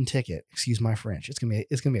be a golden ticket. Excuse my French. It's gonna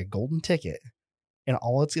be a golden ticket, and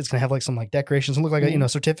all it's gonna have like some like decorations and look like a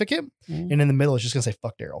certificate, Mhm. and in the middle it's just gonna say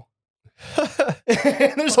 "fuck Daryl."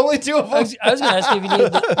 There's only 2 of them. I was going to ask you if you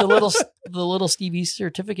needed the little Stevie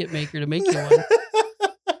certificate maker to make you one.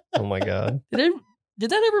 Oh my god. Did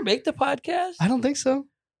that ever make the podcast? I don't think so.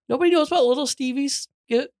 Nobody knows about little Stevie's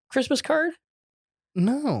Christmas card.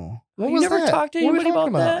 No. What You was never that? talked to What were we anybody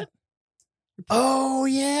about talking that? Oh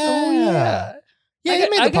yeah. Oh yeah. Yeah, I you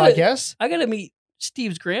got- made I the gotta- podcast. I got to meet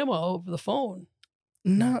Steve's grandma over the phone.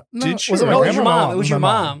 No, Did you Was it my really? No, it was your grandma or mom. It was your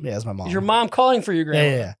my mom. Yeah, it was my mom. Is your mom calling for your Yeah,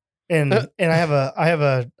 grandma? yeah, yeah. And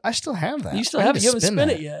I still have that. You still I have need it. to You haven't spend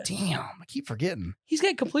spent that. it yet. Damn, I keep forgetting. He's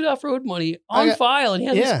got complete off-road money I on got- file, and he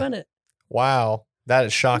hasn't yeah. spent it. Wow. That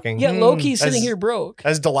is shocking. Yet Loki's sitting As- here broke.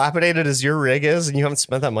 As dilapidated as your rig is and you haven't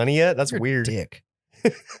spent that money yet, that's You're a weird. dick.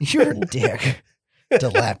 You're a dick.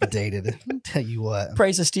 Dilapidated. I'll tell you what.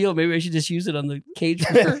 Price of steel. Maybe I should just use it on the cage.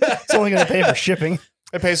 It's only going to pay for shipping.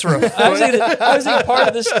 It pays for a I was foot.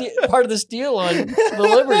 thinking part of the steel on the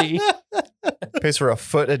Liberty. Pays for a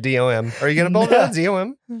foot of DOM. Are you going to build a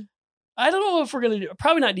DOM? I don't know if we're gonna do.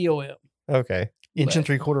 Probably not DOM. Okay. Inch and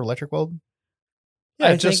 3/4 electric weld. Yeah,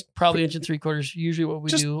 I just think probably inch and 3/4. Usually, what we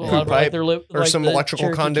just do. A poop lot of pipe like their or some the electrical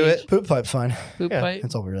Cherokee conduit. cage. Poop pipe's fine. Poop Yeah. pipe.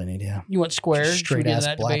 That's all we really need, yeah. You want squares? Just Should we get straight-ass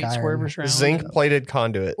that black debate? Square iron. versus round. zinc plated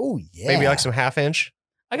conduit. Oh, yeah. Maybe like some half inch.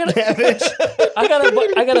 I got Yeah, a, bitch. I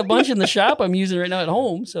got a bunch in the shop I'm using right now at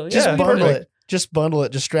home. So Just Yeah, bundle perfect. it. Just bundle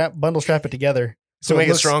it. Just strap it together. To make it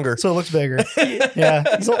looks- stronger. So it looks bigger.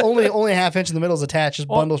 Yeah. So only a half inch in the middle is attached. Just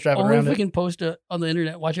bundle strap it Only around if we it. can post it on the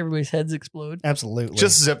internet. Watch everybody's heads explode. Absolutely.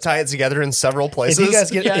 Just zip tie it together in several if places. you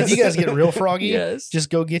guys get Yes. if you guys get real froggy, Yes.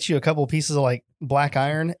 just go get you a couple pieces of like black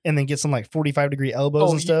iron and then get some like 45-degree elbows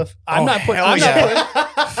Oh, and stuff. I'm Oh, not putting. hell I'm yeah.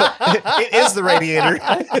 It is the radiator.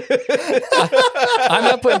 I'm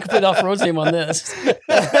not putting complete off road name on this.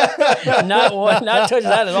 Not touch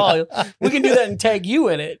that at all. We can do that and tag you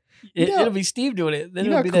in it. Yeah. It'll be Steve doing it. Then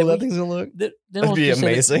You know it'll how be cool that. that thing's gonna look. Then That'd we'll be just say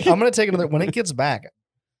that- amazing. I'm gonna take another when it gets back.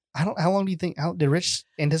 How long do you think? Did Rich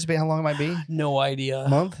anticipate how long it might be? No idea.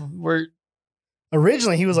 Month? We're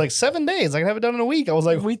Originally, he was like 7 days. I can have it done in a week. I was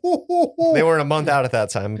like, We- They weren't a month out at that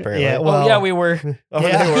time, apparently. Yeah, well, well, yeah, we were. Oh,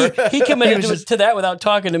 yeah, they were. He committed He was to that without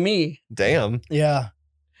talking to me. Damn. yeah.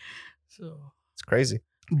 So It's crazy.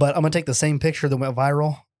 But I'm gonna take the same picture that went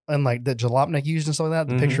viral and like that Jalopnik used and stuff like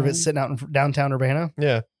that. The picture of it Mhm. sitting out in downtown Urbana.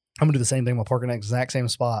 Yeah. I'm gonna do the same thing. We'll park in the exact same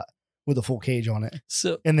spot with a full cage on it,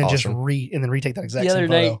 so and then Awesome. retake that exact the other same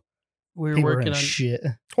night photo. we were People are working in on shit.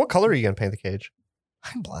 What color are you going to paint the cage?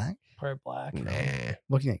 I'm black. probably black. Nah.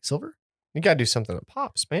 Looking like silver. You got to do something that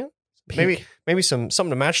pops, man. Pink. Maybe something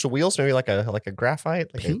to match the wheels. Maybe like a graphite,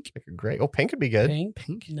 like Pink? a gray. Oh, pink would be good. Pink?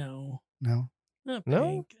 Pink. No. No. Not No?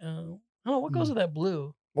 pink. Oh, what goes with that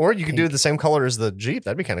blue? Or you could do Pink. the same color as the Jeep.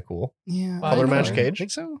 That'd be kind of cool. Yeah. Color I don't match know. cage?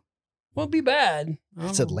 Think so. Won't be bad. I don't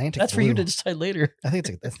It's know. Atlantic That's for you blue. to decide later. I think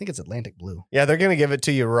it's Atlantic blue. Yeah, they're gonna give it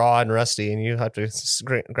to you raw and rusty, and you have to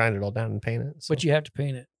grind it all down and paint it. So. But you have to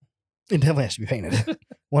paint it. It definitely has to be painted.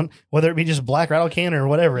 One, whether it be just black rattle can or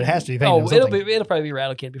whatever, it has to be painted. Oh, with it'll something. probably be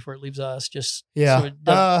rattle can before it leaves us. Just Yeah. so it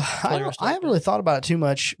doesn't I flare us haven't really thought about it too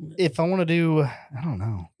much. If I want to do, I don't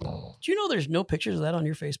know, Do you know there's no pictures of that on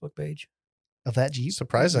your Facebook page? of that Jeep.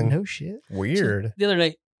 Surprising. No shit. Weird. The other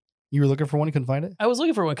night, You were looking for one, you couldn't find it. I was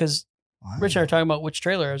looking for one because Wow. Rich and I were talking about which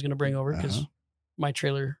trailer I was going to bring over because Uh-huh. my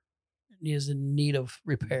trailer is in need of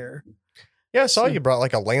repair. Yeah, I saw you brought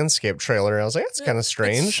like a landscape trailer. I was like, that's kind of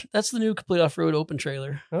strange. That's the new complete off-road open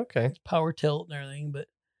trailer. Okay, It's power tilt and everything. But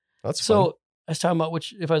that's so fun. I was talking about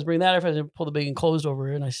which, if I was bringing that, or if I was going to pull the big enclosed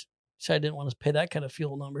over, and I decided I didn't want to pay that kind of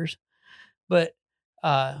fuel numbers. But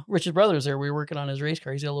Rich's brother was there. We were working on his race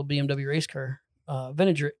car. He's got a little BMW race car,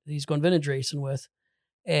 vintage. He's going vintage racing with,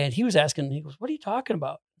 and he was asking. He goes, "What are you talking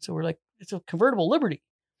about?" So we're like, "It's a convertible Liberty."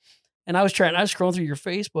 And I was scrolling through your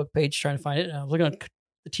Facebook page trying to find it. And I was looking on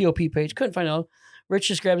the TOP page, couldn't find it. Rich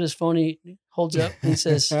just grabs his phone, he holds up, and he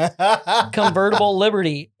says, "Convertible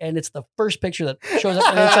Liberty," and it's the first picture that shows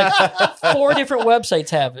up. And it's like 4 different websites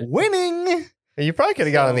have it. Winning. You probably could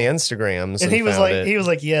have got on the Instagrams. And he was found it.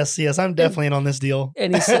 like, yes, I'm definitely in on this deal.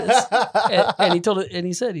 And he says, and he told it, and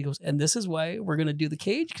he said, he goes, and this is why we're going to do the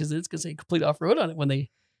cage because it's going to say complete off road on it when they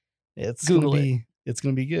It's Google gonna be, it's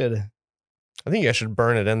gonna be good. I think you guys should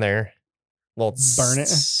burn it in there. Well, Burn it?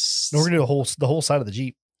 No, we're gonna do the whole side of the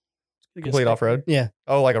Jeep. complete off road. Yeah.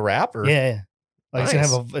 Oh, like a wrap? Or? Yeah. Like Nice.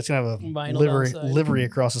 it's gonna have a Vinyl downside. livery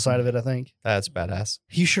across the side of it. I think That's badass.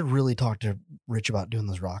 you should really talk to Rich about doing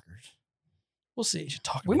those rockers. We'll see. You should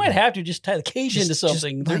talk. We to might him. have to just tie the cage Just- into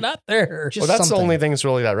something. just They're like- not there. just Well, that's something. the only thing that's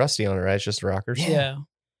really that rusty on it, right? It's just the rockers. Yeah. Yeah.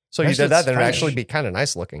 So you Rest did of that, it's then it'd fresh. actually be kind of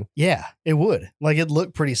nice looking. Yeah, it would. Like it'd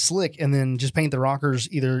look pretty slick, and then just paint the rockers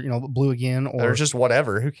either blue again Or just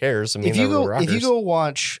whatever. Who cares? I mean, if you they're go rockers.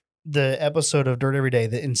 watch the episode of Dirt Every Day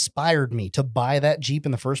that inspired me to buy that Jeep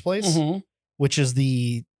in the first place, Mhm. which is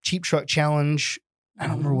the Cheap Truck Challenge. I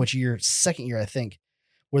don't remember which year, second year, I think,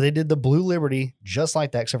 where they did the Blue Liberty just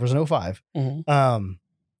like that, except for it was an 05. Mhm.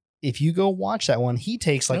 If you go watch that one, he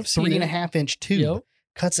takes like I've seen 3.5 inch tube, Yep.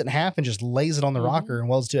 cuts it in half, and just lays it on the Mhm. rocker and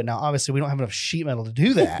welds to it. Now, obviously, we don't have enough sheet metal to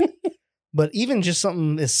do that, but even just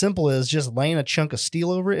something as simple as just laying a chunk of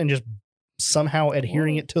steel over it and just somehow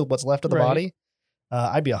adhering it to what's left of the Right. body,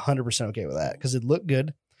 I'd be 100% okay with that because it'd look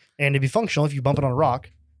good and it'd be functional if you bump it on a rock.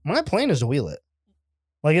 My plan is to wheel it.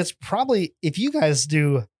 Like it's probably, if you guys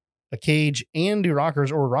do a cage and do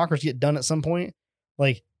rockers, or rockers get done at some point,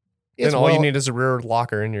 like it's then all you well- need is a rear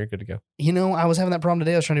locker and you're good to go. I was having that problem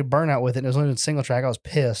today. I was trying to do burnout with it and it was only in single track. I was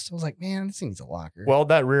pissed. I was like, man, this thing needs a locker. Weld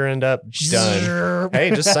that rear end up, done.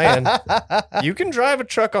 Hey, just saying. You can drive a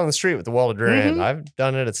truck on the street with the welded rear end. Mhm. I've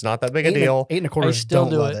done it. It's not that big a Eight deal. and a quarter I still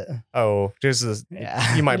don't do love it. it. Oh, just as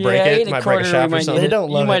Yeah. you might break it, might break a shaft or something. They don't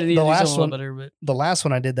love You might it. need The to do last something a one- little better, but The last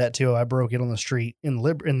one I did that too. I broke it on the street in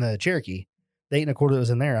the Cherokee. The 8 1/4 that was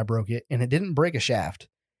in there, I broke it, and it didn't break a shaft.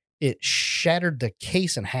 It shattered the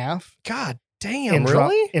case in half. God damn, and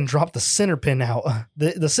really? dropped the center pin out.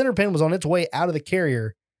 The center pin was on its way out of the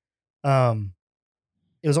carrier.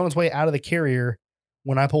 It was on its way out of the carrier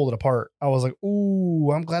when I pulled it apart. I was like,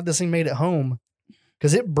 "Ooh, I'm glad this thing made it home,"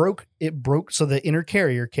 because it broke. It broke. So the inner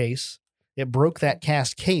carrier case, it broke that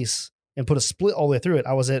cast case and put a split all the way through it.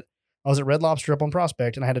 I was at Red Lobster up on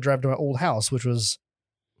Prospect, and I had to drive to my old house, which was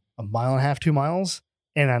 1.5 miles, 2 miles.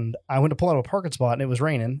 And I went to pull out a parking spot, and it was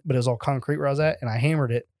raining, but it was all concrete where I was at, and I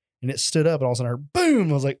hammered it. And it stood up, and all of a sudden I heard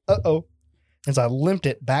boom. I was like, uh-oh. And so I limped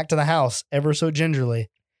it back to the house ever so gingerly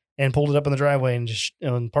and pulled it up in the driveway and just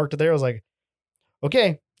and parked it there. I was like,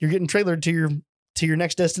 okay, you're getting trailered to your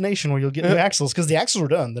next destination where you'll get new axles, because the axles were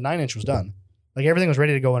done. The 9-inch was done. Like everything was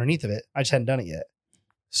ready to go underneath of it. I just hadn't done it yet.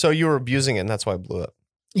 So you were abusing it, and that's why it blew up.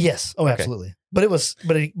 Yes. Oh, Okay. absolutely. But it was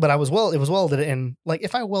welded. And like,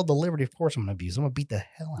 if I weld the Liberty, of course I'm going to abuse it. I'm going to beat the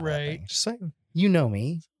hell out of that Right. thing. Just saying. You know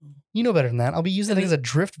me. You know better than that. I'll be using it as a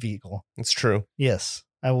drift vehicle. It's true. Yes.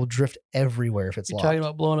 I will drift everywhere if it's you're locked. talking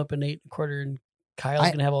about blowing up an 8 1/4, and Kyle's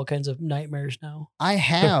I- gonna have all kinds of nightmares now. I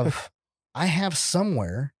have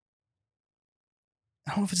somewhere,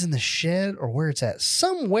 I don't know if it's in the shed or where it's at.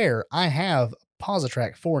 Somewhere I have a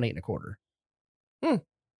Positrack 4 and 8 1/4.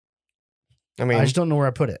 I mean, I just don't know where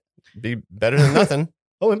I put it. be better than nothing,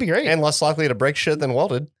 Oh, it'd be great. and less likely to break shit than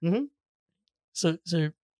welded. So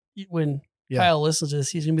when Yeah. Kyle listens to this,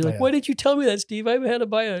 he's gonna be Oh, like, yeah. "Why didn't you tell me that, Steve? I had to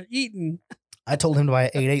buy a Eaton." I told him to buy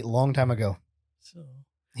an 8.8 long time ago. So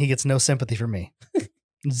He gets no sympathy from me.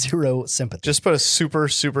 Zero sympathy. Just put a super,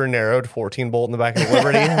 super narrowed 14 bolt in the back of the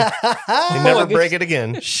Liberty. You never break it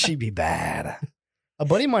again. She'd be bad. A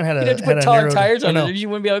buddy of mine had you'd a have to put had a taller narrowed- tires on I know. it. You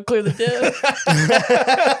wouldn't be able to clear the dip.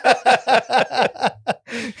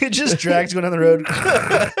 It just drags going down the road.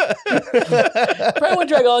 Probably won't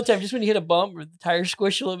drag all the time. Just when you hit a bump or the tire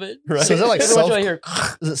squish a little bit. Right. So is that like Every once in a while self? you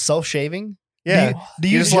hear, Is it self-shaving? Yeah. Do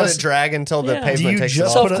You you just let it drag until the Yeah. pavement Do you takes it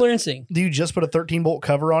just off. put a- self-clearancing. Do you just put a 13-bolt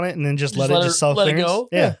cover on it and then just let Just it just self let it clearance? go.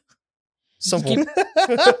 Yeah. Simple.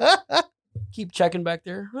 Keep checking back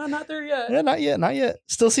there. Well, not there yet. Yeah, not yet, not yet.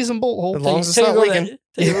 Still see some bolt holes. As long as it's Till not you go over leaking. that-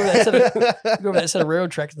 till you go over that set of- you go over that set of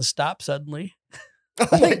railroad tracks and stop suddenly. Oh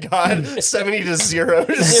my God. 70 to 0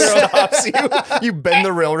 just Zero. stops you. You bend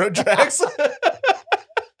the railroad tracks.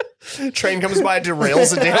 Train comes by,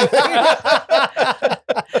 derails the damn thing.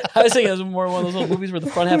 I was thinking it was more one of those old movies where the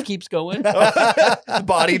front half keeps going. The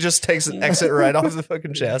body just takes an exit right off the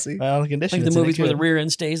fucking chassis. Well, the condition. Like the it's in, it movies where the could. rear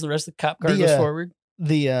end stays and the rest of the cop car The, goes forward.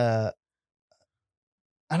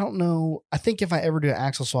 I don't know. I think if I ever do an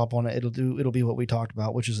axle swap on it, it'll be what we talked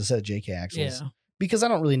about, which is a set of JK axles. Yeah. Because I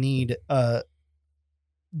don't really need.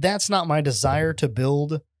 That's not my desire to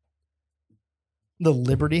build the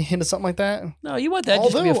Liberty into something like that. No, you want that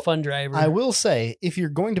just to be a Although, fun driver. I will say, if you're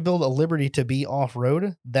going to build a Liberty to be off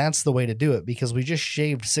road, that's the way to do it because we just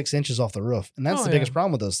shaved 6 inches off the roof, and that's Oh, the yeah. biggest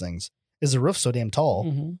problem with those things is the roof's so damn tall.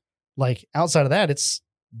 Mhm. Like outside of that, it's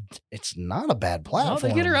not a bad No,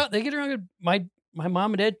 platform. they get around. They get around. Good. My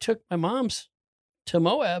mom and dad took my mom's to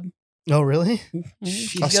Moab. Oh, really? Mhm.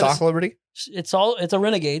 She's A got stock Liberty? it's a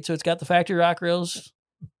Renegade, so it's got the factory rock rails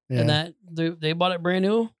Yeah. and that they bought it brand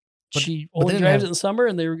new. But- She but they only didn't drives have- it in the summer,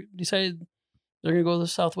 and they decided they're gonna go to the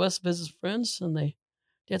Southwest visit friends. And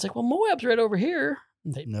Dad's like, "Well, Moab's right over here."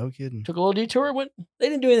 And they No kidding. took a little detour. Went. They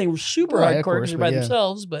didn't do anything super Right, of hardcore course, because they're but by yeah.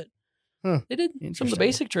 themselves, but Huh. they did some of the Interesting.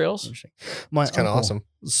 basic trails. Interesting. My It's kind of uncle- awesome.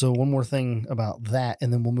 So one more thing about that,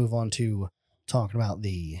 and then we'll move on to talking about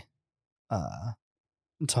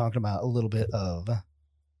talking about a little bit of the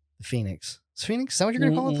Phoenix. Is Phoenix? Is that what you're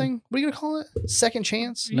gonna call it? Mm-mm. Thing? What are you gonna call it? Second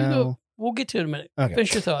chance? You No. go- We'll get to it in a minute. Okay.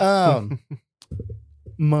 Finish your thought.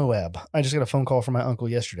 Moab. I just got a phone call from my uncle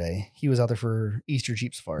yesterday. He was out there for Easter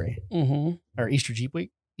Jeep Safari Mm-hmm. or Easter Jeep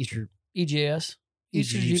Week. Easter EJS.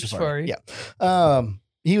 Easter Jeep Safari. Yeah.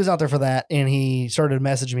 He was out there for that, and he started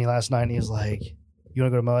messaging me last night, and he was like, "You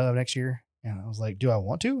want to go to Moab next year?" And I was like, "Do I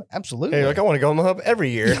want to? Absolutely." Hey, like I want to go Moab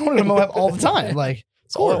every year. I want to go to Moab all the time. Like, of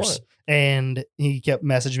That's all I course. want. And he kept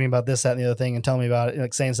messaging me about this, that, and the other thing, and telling me about it,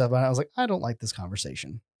 like saying stuff about it. I was like, I don't like this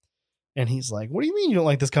conversation. And he's like, "What do you mean you don't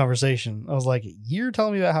like this conversation?" I was like, "You're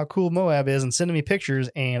telling me about how cool Moab is and sending me pictures,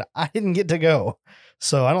 and I didn't get to go,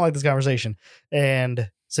 so I don't like this conversation."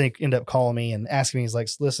 And so he ended up calling me and asking me. He's like,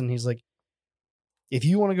 "Listen," he's like, "if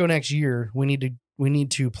you want to go next year, we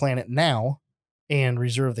need to plan it now and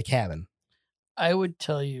reserve the cabin." I would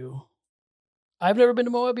tell you, I've never been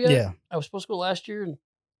to Moab yet. Yeah. I was supposed to go last year, and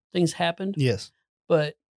things happened. Yes.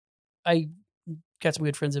 But I got some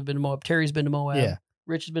good friends that have been to Moab. Terry's been to Moab. Yeah.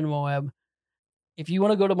 Rich has been to Moab. If you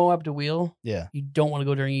want to go to Moab to wheel, Yeah. you don't want to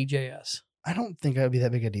go during EJS. I don't think that would be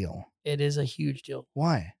that big a deal. It is a huge deal.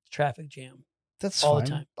 Why? Traffic jam. That's All the fine.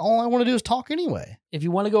 time. All I want to do is talk anyway. If you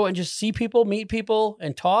want to go and just see people, meet people,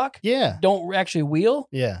 and talk, Yeah. don't actually wheel.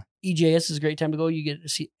 Yeah. EJS is a great time to go. You get to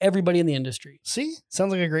see everybody in the industry. See?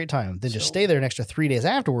 Sounds like a great time. Then just So- stay there an extra 3 days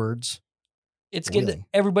afterwards. It's good that Wheeling.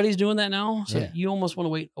 everybody's doing that now. So Yeah. you almost want to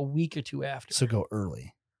wait a week or two after So go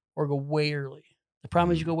early. or go way early. The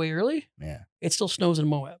problem is you go way early, Yeah. it still snows in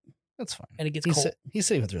Moab That's fine. and it gets He cold. said he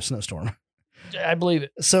said he went through a snowstorm. I believe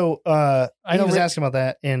it. So I he know was Rick- asking about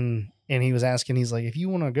that and he was asking, he's like, if you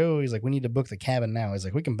want to go, he's like, we need to book the cabin now. He's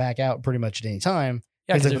like, we can back out pretty much at any time.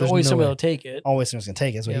 Yeah, He's because like, there's "There's always no somebody way." that'll take it. Always someone's gonna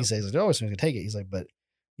take it. That's what he Yep. says. He's like, always someone's gonna take it. He's like, but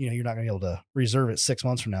you're not gonna be able to reserve it 6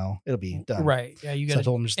 months from now. It'll be done. Right. Yeah, you So I got to.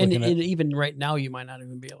 told him just And, looking at even right now, you might not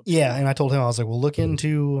even be able to. yeah, and I told him I was like, well, look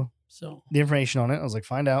into So the information on it. I was like,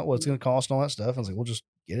 find out what it's going to cost and all that stuff. I was like, we'll just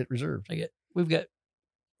get it reserved. we've got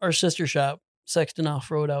our sister shop, Sexton Off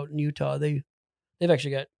Road out in Utah. They've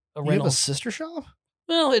actually got a You have rental. a sister shop?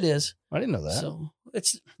 Well, it is. I didn't know that. So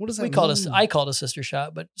it's What does that we call it. mean? I call it a sister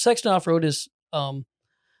shop, but Sexton Off Road is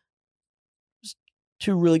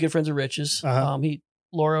two really good friends of Rich's. Uh-huh.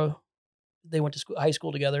 Laura, they went to high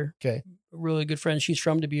school together. Okay. Really good friends. She's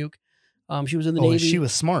from Dubuque. She was in the Oh, Navy. she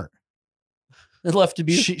was smart. and left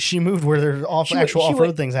Dubuque. She moved where there's actual off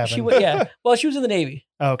road things happen. She went, yeah. Well, she was in the Navy,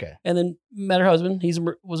 Oh, okay. and then met her husband.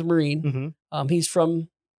 Was a Marine. Mm-hmm. He's from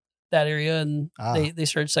that area, and Ah. they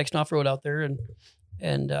started Sexton Off Road out there, and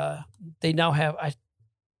they now have, I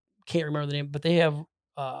can't remember the name, but they have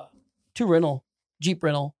two Jeep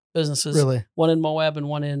rental businesses. Really? One in Moab and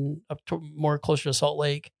one in up to more closer to Salt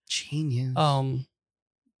Lake. Genius.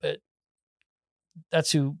 But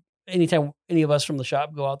that's who. Anytime any of us from the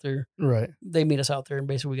shop go out there, right. they meet us out there, and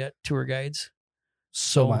basically we got tour guides.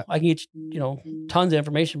 So my, I can get tons of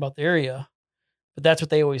information about the area, but that's what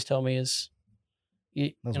they always tell me is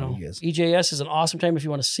Those are you guys. EJS is an awesome time if you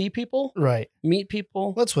want to see people, Right. meet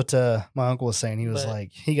people. That's what my uncle was saying. He was But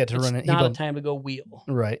like, he got to It's run it. not a time to go wheel.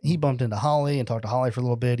 Right. He bumped into Holly and talked to Holly for a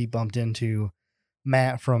little bit. He bumped into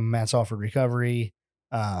Matt from Matt's Offered Recovery.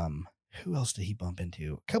 Who else did he bump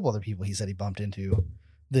into? A couple other people he said he bumped into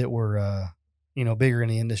that were, bigger in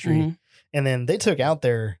the industry. Mhm. And then they took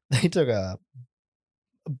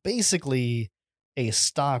basically a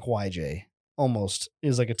stock YJ almost. It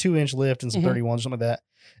was like a 2-inch lift and some Mhm. 31, something like that.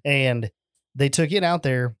 And they took it out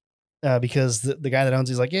there because the guy that owns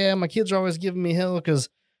it, he's like, yeah, my kids are always giving me hell because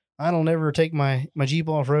I don't ever take my Jeep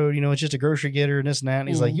off road. It's just a grocery getter and this and that. And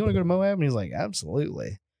he's like, Mhm. you want to go to Moab? And he's like,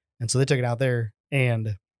 absolutely. And so they took it out there.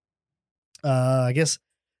 And I guess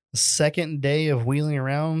the second day of wheeling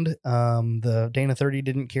around, the Dana 30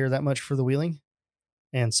 didn't care that much for the wheeling.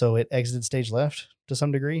 And so it exited stage left to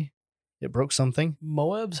some degree. It broke something.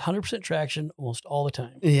 Moab's 100% traction almost all the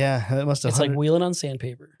time. Yeah, it must have. It's like wheeling on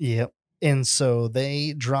sandpaper. Yep. And so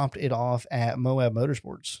they dropped it off at Moab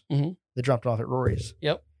Motorsports. Mhm. They dropped it off at Rory's.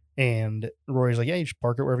 Yep. And Rory's like, yeah, you just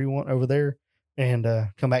park it wherever you want over there and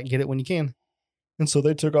come back and get it when you can. And so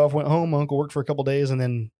they took off, went home. My uncle worked for a couple days and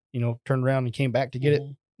then, turned around and came back to get it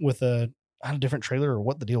Mhm. with a different trailer or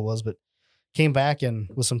what the deal was, but came back and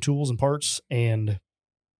with some tools and parts. And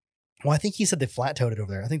I think he said they flat towed it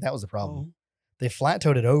over there. I think that was the problem. Oh, They flat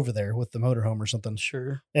towed it over there with the motorhome or something.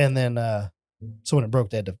 sure. And then, so when it broke,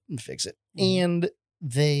 they had to fix it. Mhm. And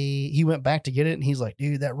he went back to get it and he's like,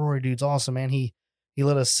 dude, that Rory dude's awesome, man. He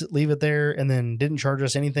let us leave it there and then didn't charge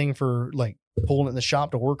us anything for like pulling it in the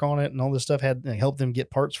shop to work on it and all this stuff. Had helped them get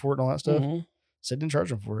parts for it and all that stuff. Mhm. So didn't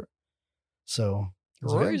charge him for it. So I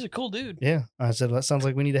was like, Rory's a cool dude. yeah. I said, well, that sounds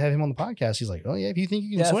like we need to have him on the podcast. He's like, oh yeah, if you think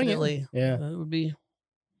you can swing Definitely. it. Yeah. That would be.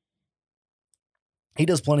 He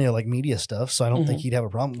does plenty of like media stuff, so I don't think Mhm. he'd have a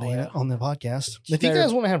problem doing yeah. it on the podcast. Just If you matter-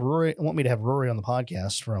 guys want me to have Rory on the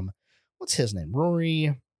podcast from what's his name?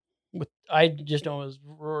 Rory I just know as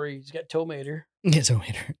Rory. He's got toe mater. Gets a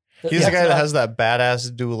waiter. He's the guy that has that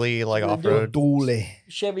badass dually like The off road. Dooley.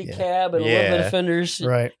 Chevy Yeah. cab and a little bit Yeah. of fenders.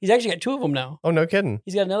 Right. He's actually got two of them now. Oh, no kidding.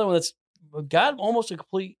 He's got another one that's got almost a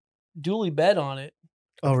complete dually bed on it.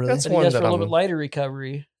 Oh really? That's That he one does for that a little I'm- bit lighter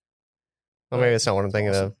recovery. Oh, maybe that's not what I'm thinking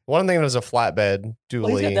Awesome. of. One I'm thinking of is a flatbed dually.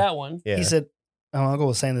 Well, he's got that one. Yeah. He said my uncle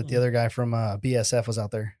was saying that the Mhm. other guy from BSF was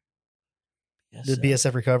out there. Yes, Did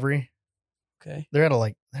BSF recovery? Okay. They're out of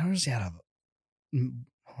where's he out of?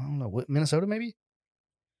 I don't know, what, Minnesota maybe?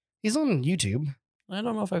 He's on YouTube. I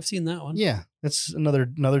don't know if I've seen that one. Yeah. It's another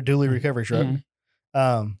dually recovery truck. Mhm.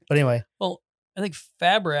 But anyway. I think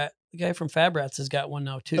Fabrat, the guy from Fabrats, has got one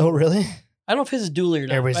now too. Oh really? I don't know if his is dually or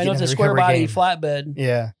not. Everybody's I know it's getting a in the square recovery body game. flatbed.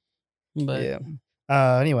 Yeah. But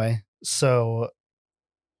Yeah. Anyway, so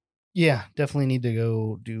yeah, definitely need to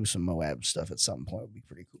go do some Moab stuff at some point. Would be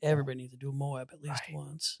pretty cool. everybody needs to do a Moab at least Right.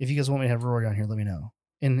 once. If you guys want me to have Rory on here, let me know.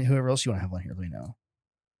 And whoever else you want to have on here, let me know.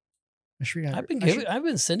 I've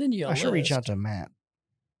been sending you. I should reach out to Matt.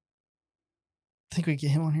 Think we get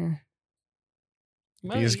him on here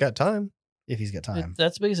He's got time. if he's got time,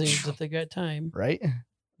 That's the biggest thing is that they got time. right?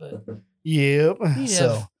 But Yep. Yeah.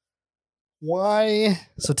 So why?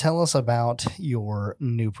 So tell us about your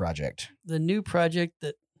new project the new project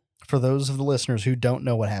that for those of the listeners who don't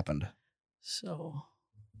know what happened. so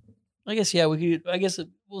I guess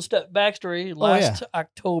we'll step backstory. Last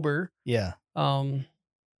October, Yeah. I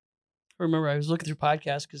remember I was looking through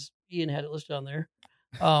podcasts because Ian had it listed on there.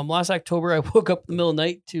 Last October, I woke up in the middle of the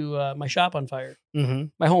night to my shop on fire. Mm-hmm.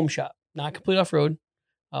 My home shop, not complete off road.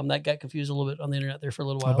 That got confused a little bit on the internet there for a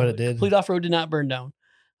little while. bet it did. Complete off road did not burn down.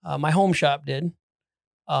 My home shop did.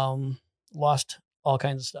 Lost all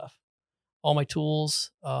kinds of stuff. All my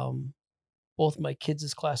tools, both my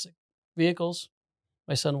kids' classic vehicles.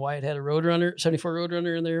 My son Wyatt had a Roadrunner, 74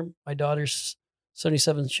 Roadrunner in there. My daughter's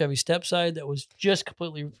 77 Chevy Stepside that was just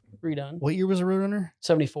completely redone. What year was a Roadrunner?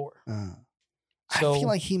 74. I So- feel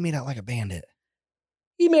like he made out like a bandit.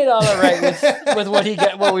 He made all that right with what he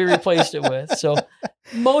got, what we replaced it with. So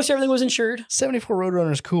most everything was insured. 74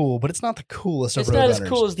 Roadrunner is cool, but it's not the coolest It's of not Roadrunners. as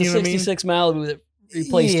cool as the You know what I mean? 66 Malibu that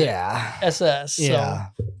replaced Yeah. it. SS. Yeah.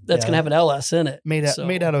 So that's Yeah. gonna have an LS in it. Made So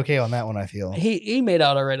out okay on that one, I feel. He made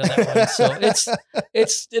out all right on that one. So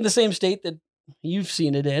it's in the same state that you've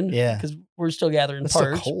seen it in. Yeah. Because we're still gathering It's still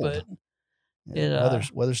parts, cold. but Yeah,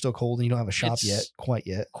 weather's still cold and you don't have a shop it's- quite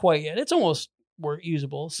yet. quite yet. It's almost work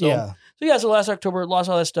usable. So yeah. so last October, lost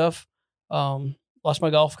all that stuff. Lost my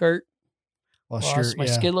golf cart, lost my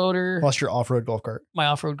skid loader, Lost your off-road golf cart. my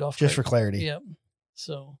off-road golf Just for cart. clarity. Yep.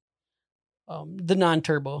 So the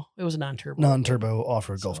non-turbo. It was a non-turbo. Non-turbo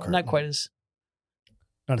off-road So golf cart. Not quite as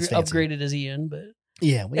Not as fancy. upgraded as Ian, but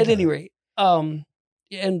Yeah. at any rate, and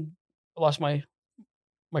I lost my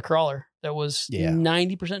my crawler that was Yeah.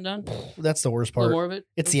 90% done. That's the worst A little part. more of it.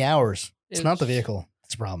 It's the hours. It's It not the was- vehicle.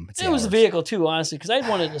 It's a problem. It's It was the hours. vehicle too, honestly, because I'd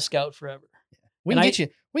wanted to scout forever. We and can get you.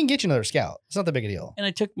 We can get you another Scout. It's not that big a deal. And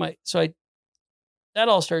I took that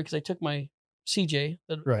all started because I took my CJ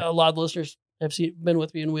that Right. a lot of the listeners have been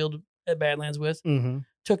with me and wheeled at Badlands with. Mm-hmm.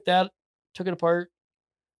 Took it apart,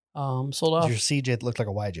 sold off. Your CJ that looked like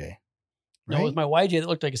a YJ. No, it was my YJ that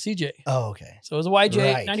looked like a CJ. Oh, okay. So it was a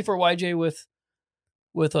YJ, Right. 94 YJ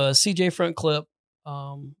with a CJ front clip,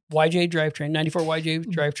 YJ drivetrain, 94 YJ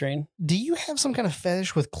drivetrain. Do you have some kind of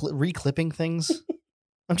fetish with reclipping things?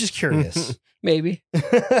 I'm just curious. Maybe.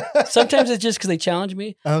 Sometimes it's just because they challenge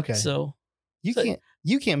me. Okay. So,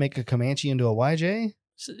 You can't make a Comanche into a YJ.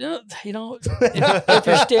 if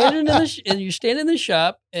you're standing in the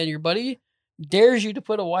shop and your buddy dares you to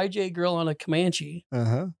put a YJ grill on a Comanche,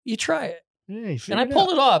 you try it. Yeah, And I pulled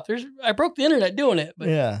it off. I broke the internet doing it, but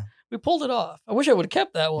Yeah. we pulled it off. I wish I would have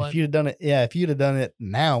kept that one. If you'd have done it, if you'd have done it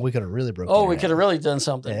now, we could have really broke. Oh, we could have really done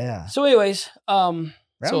something. Yeah. So, anyways, Round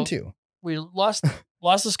so 2. we lost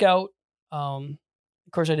the Scout. Of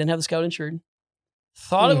course, I didn't have the Scout insured.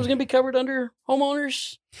 Thought it was going to be covered under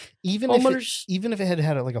homeowners. Even if it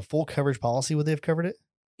had like a full coverage policy, would they have covered it?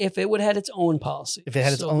 If it would have had its own policy. If it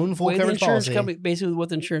had its own full way the coverage insurance policy. company, basically what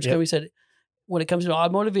the insurance Yep. company said, when it comes to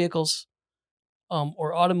automotive vehicles,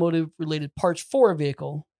 or automotive related parts for a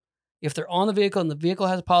vehicle, if they're on the vehicle and the vehicle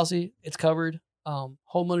has a policy, it's covered.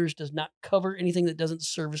 Homeowners does not cover anything that doesn't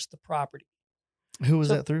service the property. Who was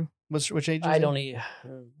So- that through? Which agency?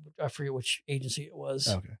 I forget which agency it was,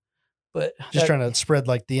 Okay. but Just trying to spread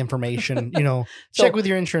like the information, So, check with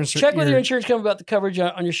your insurance. check with your insurance company about the coverage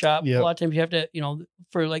on your shop. Yep. A lot of times you have to,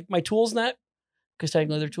 for like my tools and that, because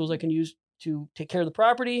technically they're tools I can use to take care of the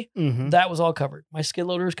property. Mm-hmm. That was all covered. My skid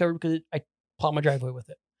loader is covered because I plowed my driveway with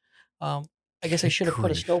it. I guess I should have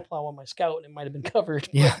put a grief. snowplow on my Scout and it might have been covered.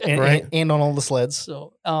 Yeah, and, Right. and on all the sleds.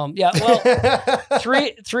 So, well,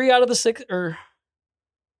 three out of the six,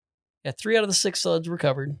 three out of the 6 sleds were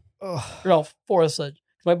covered. Ugh. Or no, 4 of the sleds.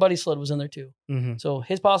 My buddy's sled was in there too. Mm-hmm. So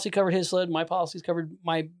his policy covered his sled. My policies covered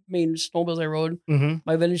my main snowmobiles I rode. Mm-hmm.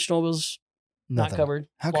 My vintage snowmobiles not Nothing. covered.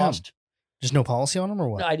 How lost. Just no policy on them or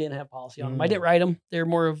what? No, I didn't have policy on them. I didn't ride them. They're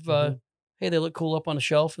more of, hey, they look cool up on the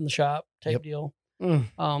shelf in the shop type Yep. deal.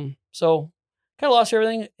 Mm. So kind of lost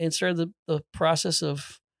everything and started the process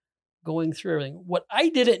of going through everything. What I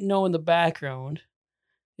didn't know in the background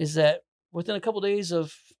is that within a couple days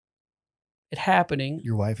of it happening,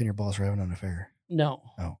 Your wife and your boss were having an affair. no,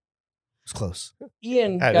 It's close.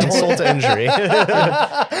 Ian Add got insult to injury.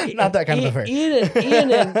 Not that kind of affair.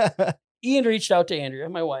 Ian reached out to Andrea,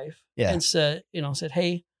 my wife, Yeah. and said,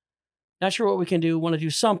 hey, not sure what we can do. Want to do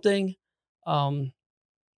something. And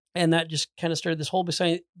that just kind of started this whole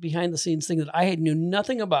behind the scenes thing that I knew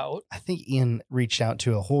nothing about. I think Ian reached out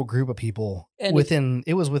to a whole group of people And within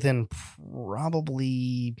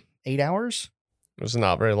probably 8 hours. It was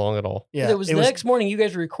not very long at all. Yeah. It was the next morning you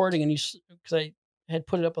guys were recording and because I had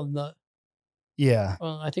put it up on the, Yeah.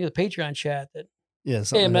 I think the Patreon chat that, Yeah. hey,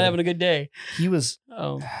 something I'm not had- having a good day. He was,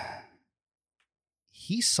 Um,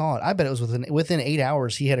 he saw it. I bet it was within 8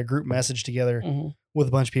 hours. He had a group message together mhm. with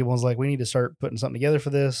a bunch of people and was like, we need to start putting something together for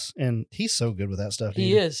this. And he's so good with that stuff. He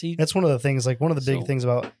dude. is. That's one of the things, like one of the big So- things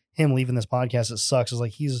about him leaving this podcast that sucks is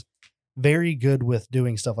like he's very good with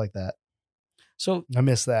doing stuff like that. So I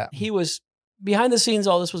miss that. he was behind the scenes.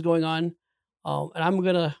 All this was going on. And I'm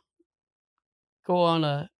going to go on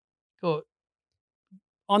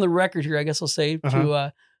the record here, I guess I'll say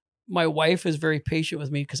to, my wife is very patient with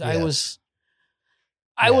me because I Yes.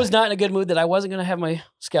 was not in a good mood that I wasn't going to have my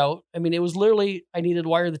Scout. I mean, it was literally, I needed to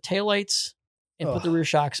wire the taillights and put the Ugh. rear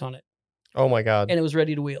shocks on it Oh my God. and it was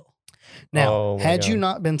ready to wheel. Now, Oh my had you God.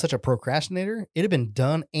 not been such a procrastinator, it'd have been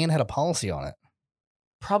done and had a policy on it.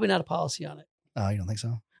 Probably not a policy on it. Oh, you don't think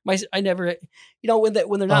so? I never, when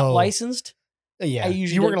they're not Oh. licensed, Yeah. I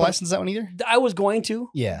usually you weren't didn't going to put- license that one either? I was going to,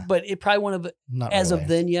 Yeah. but it probably wouldn't have Not as really. of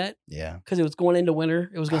then yet. Yeah. Because it was going into winter.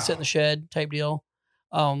 It was going to sit in the shed type deal.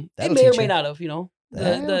 It That'll may or teach may you. not have, That'll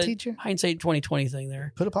the teach you. hindsight 2020 thing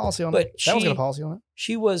there. Put a policy on But it. That one's got she- a policy on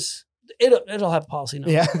She was, it'll have a policy now.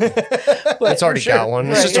 it. Yeah. But It's already For sure. got one.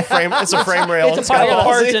 It's Right. just a frame. It's a frame rail. It's a It's got pile of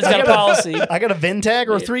parts. policy. It's got a policy. I got a VIN tag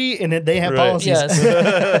or 3 and they have Right. policies.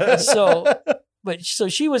 Yes. So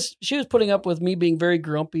she was putting up with me being very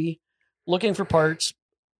grumpy, looking for parts,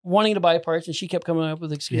 wanting to buy parts, and she kept coming up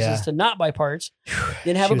with excuses Yeah. to not buy parts.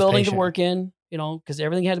 Didn't have She a was building patient. to work in, because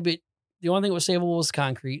everything had to be. The only thing that was savable was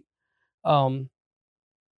concrete.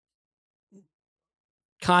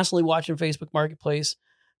 Constantly watching Facebook Marketplace,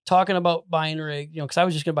 talking about buying a rig, because I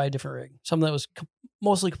was just going to buy a different rig, something that was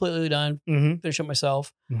mostly completely done, Mm-hmm. finish it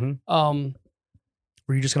myself. Mm-hmm. Um, Were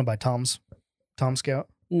Were you just gonna buy Tom Scout?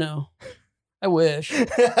 No, I wish.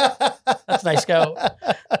 That's a nice Scout.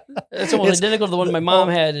 It's almost identical to the one my mom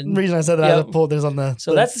had. The And reason I said that, I Yep. pulled this on the.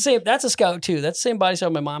 so that's the same. That's a Scout too. That's the same body style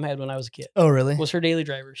my mom had when I was a kid. Oh, really? Was her daily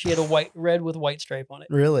driver. She had a red with white stripe on it,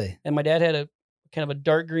 Really? and my dad had a kind of a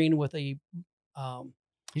dark green with a.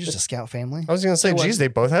 You're just a Scout family. I was going to say, It was. geez, they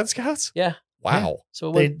both had scouts? Yeah. Wow.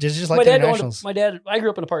 So They when, just my like the dad internationals. I grew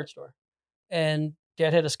up in a parts store, and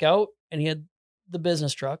Dad had a Scout, and he had the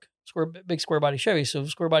business truck, big square body Chevy. So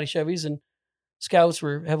square body Chevys and Scouts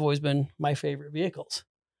have always been my favorite vehicles,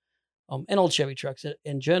 and old Chevy trucks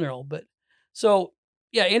in general. But so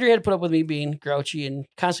yeah, Andrea had to put up with me being grouchy and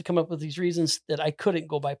constantly come up with these reasons that I couldn't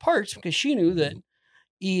go buy parts because she knew that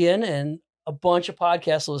Ian and a bunch of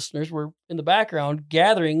podcast listeners were in the background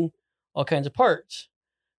gathering all kinds of parts.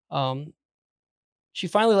 She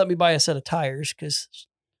finally let me buy a set of tires because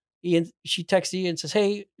she texted Ian and says,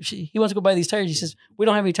 "Hey, he wants to go buy these tires." He says, "We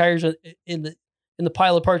don't have any tires in the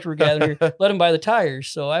pile of parts we're gathering here. Let him buy the tires."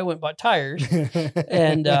 So I went and bought tires,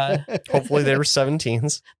 and Hopefully they were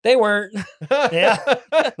 17s. they weren't. Yeah,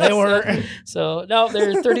 they were. So no,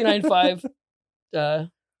 they're 39.5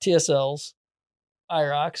 TSLs,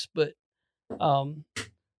 IROX, but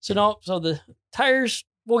so the tires.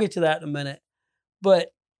 We'll get to that in a minute,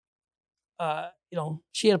 but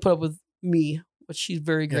she had to put up with me, which she's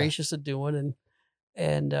very gracious at doing,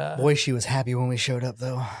 and Boy, she was happy when we showed up,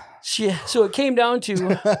 though. so it came down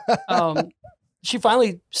to she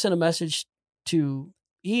finally sent a message to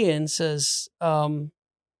Ian, says,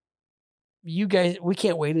 "You guys, we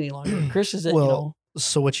can't wait any longer." Chris is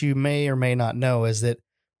So what you may or may not know is that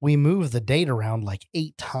we moved the date around like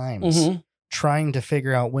 8 times, trying to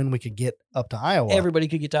figure out when we could get up to Iowa. everybody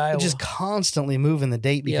could get to Iowa. Just constantly moving the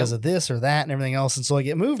date because of this or that and everything else. And so like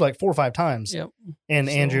it moved like 4 or 5 times. Yep. And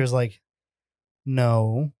So- Andrew was like,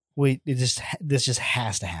 "No, this just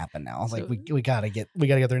has to happen now. Like we gotta get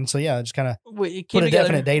there." And so yeah, just kind of it put came a together,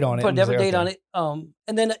 definite date on it. Put a and was definite like, date on okay. it.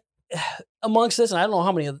 And then amongst this, and I don't know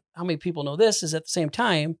how many people know this, is at the same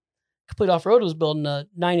time, Complete Off Road was building a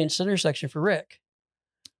 9-inch center section for Rick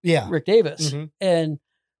Yeah. Davis, Mhm. and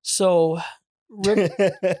so Rick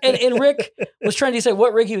and Rick was trying to decide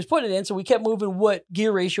what rig he was putting it in, so we kept moving what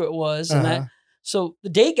gear ratio it was, and Uh-huh. that. So the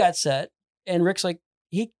date got set, and Rick's like,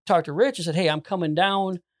 he talked to Rich and said, "Hey, I'm coming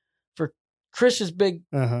down for Chris's big,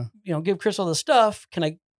 Uh-huh. give Chris all the stuff.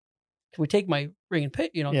 Can we take my ring and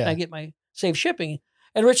pit? Can Yeah. I get my save shipping?"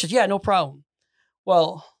 And Rich said, "Yeah, no problem."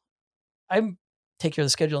 Well, I take care of the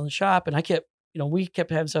schedule in the shop, and I kept, we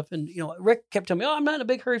kept having stuff, and Rick kept telling me, "Oh, I'm not in a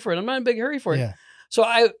big hurry for it. I'm not in a big hurry for it." Yeah. So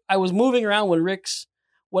I was moving around when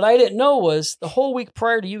what I didn't know was the whole week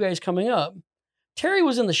prior to you guys coming up, Terry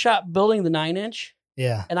was in the shop building the 9-inch,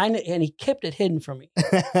 Yeah. and he kept it hidden from me to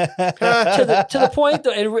the point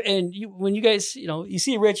though. And when you guys, you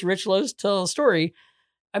see Rich loves to tell a story.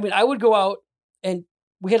 I mean, I would go out, and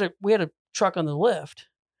we had a truck on the lift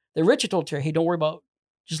that Rich had told Terry, "Hey, don't worry about,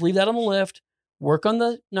 just leave that on the lift, work on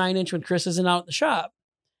the 9-inch when Chris isn't out at the shop."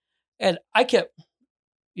 And I kept,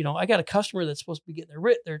 I got a customer that's supposed to be getting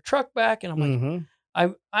their truck back, and I'm like,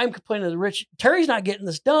 Mhm. I'm complaining to Rich, Terry's not getting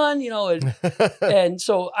this done, and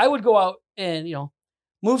so I would go out and,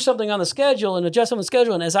 move something on the schedule and adjust on the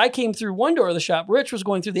schedule. And as I came through one door of the shop, Rich was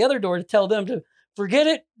going through the other door to tell them to forget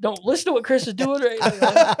it. Don't listen to what Chris is doing. And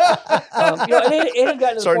it had gotten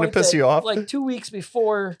to the Starting to point piss that, you off. like 2 weeks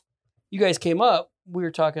before you guys came up, we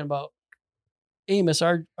were talking about Amos,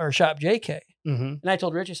 our shop JK. Mhm. And I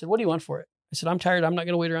told Rich, I said, "What do you want for it?" I said, "I'm tired. I'm not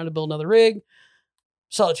going to wait around to build another rig.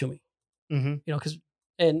 Sell it to me." Mhm. Because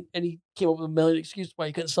and he came up with a million excuses why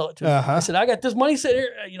he couldn't sell it to me. Uh-huh. I said, "I got this money sitting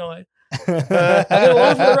here. I got a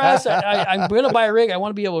loan for the rest. I'm going to buy a rig. I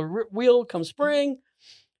want to be able to wheel come spring."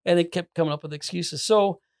 And they kept coming up with excuses.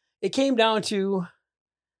 So it came down to,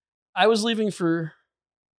 I was leaving for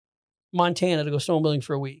Montana to go snowmobiling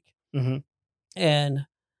for a week. Mhm. And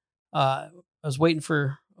I was waiting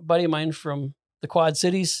for a buddy of mine from the Quad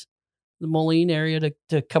Cities, the Moline area,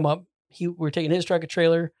 to come up. We were taking his truck and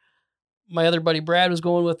trailer. My other buddy Brad was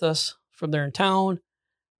going with us from there in town,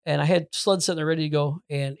 and I had sleds sitting there ready to go.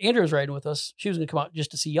 And Andrea was riding with us. She was going to come out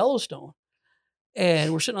just to see Yellowstone.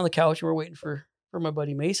 And we're sitting on the couch and we're waiting for my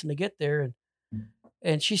buddy Mason to get there.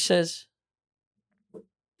 And she says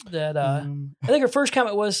that I think her first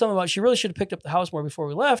comment was something about she really should have picked up the house more before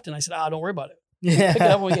we left. And I said, "Don't worry about it. Yeah. Pick it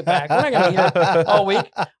up when we get back. We're not going to be here all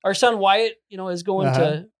week." Our son Wyatt, is going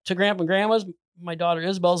Uh-huh. to Grandpa and Grandma's. My daughter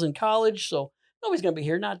Isabel's in college, so nobody's going to be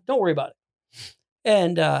here. Don't worry about it.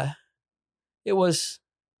 And it was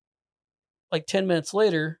like 10 minutes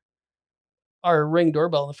later, our Ring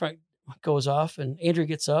doorbell in the front goes off, and Andrea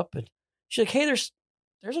gets up, and she's like, "Hey, there's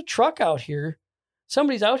a truck out here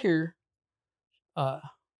somebody's out here.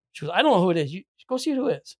 She goes, I don't know who it is. You go see who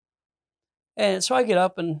it is. And so I get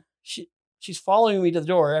up and she's following me to the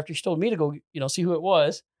door after she told me to go, see who it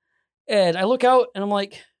was. And I look out and I'm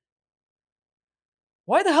like,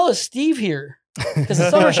 why the hell is Steve here? Because the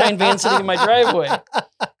Summershine van's sitting in my driveway. And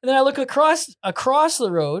then I look across the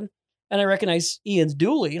road and I recognize Ian's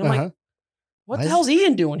dually. And I'm like, what the hell's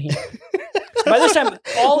Ian doing here? By this time,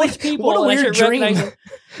 all these people. What a weird dream.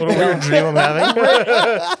 What a weird dream I'm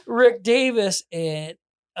having. Rick Davis and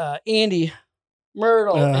Andy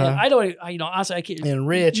Myrtle. And I don't, honestly, I can't. And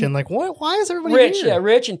Rich and like, what? Why is everybody Rich, here? yeah,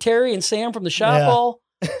 Rich and Terry and Sam from the shop hall.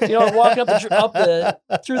 Walking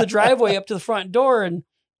through the driveway up to the front door, and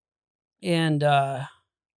I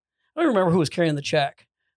don't remember who was carrying the check.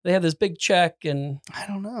 They had this big check, and I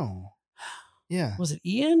don't know. Yeah, was it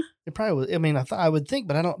Ian? It probably was. I mean, I would think,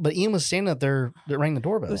 but I don't. But Ian was standing up there that rang the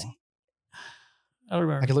doorbell. I don't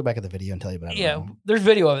remember. I could look back at the video and tell you, but I don't know. There's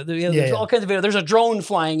video of it. There's all kinds of video. There's a drone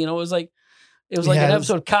flying. It was like an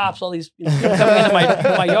episode of Cops. All these people coming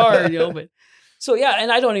into my yard. But so yeah,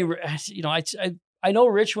 and I don't even. I know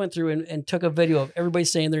Rich went through and took a video of everybody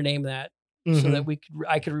saying their name so that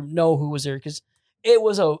I could know who was there, because it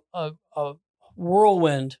was a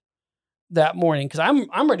whirlwind that morning, because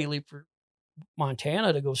I'm ready to leave for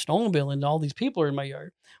Montana to go snowmobiling, and all these people are in my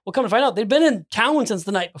yard. Well, come to find out, they'd been in town since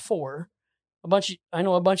the night before. I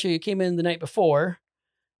know a bunch of you came in the night before,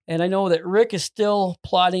 and I know that Rick is still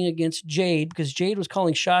plotting against Jade, because Jade was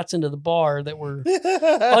calling shots into the bar that were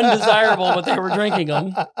undesirable, but they were drinking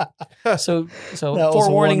them. So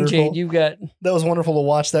forewarning, Jade, you've got. That was wonderful to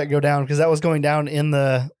watch that go down, because that was going down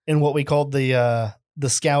in what we called the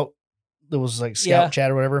scout. That was like scout chat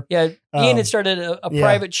or whatever. Yeah, Ian had started a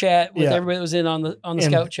private chat with everybody that was in on the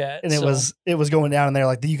scout chat, and it was going down in there.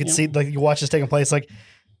 Like you could see, like you watch this taking place. Like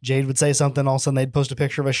Jade would say something, all of a sudden they'd post a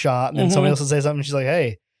picture of a shot, and then somebody else would say something. And she's like,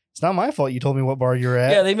 "Hey, it's not my fault. You told me what bar you're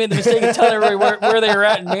at." Yeah, they made the mistake of telling everybody where they were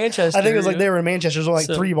at in Manchester. I think it was like they were in Manchester. There was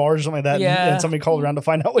like 3 bars or something like that. Yeah. And somebody called around to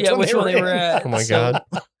find out which one they were at. Oh my God.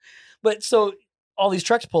 But so all these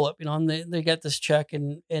trucks pull up, and they get this check,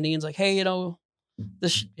 and Ian's like, "Hey,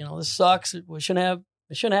 this sucks. It shouldn't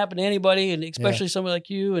happen to anybody, and especially somebody like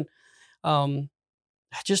you." And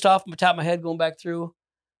just off the top of my head, going back through,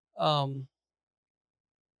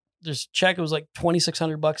 there's a check. It was like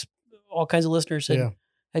 $2,600. All kinds of listeners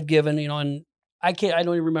had given, and I don't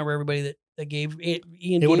even remember everybody that gave.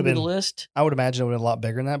 Ian gave me the list. I would imagine it would have been a lot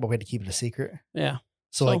bigger than that, but we had to keep it a secret. Yeah.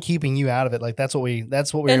 So like keeping you out of it, like that's what we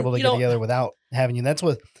were able to get together without having you. That's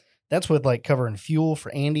with like covering fuel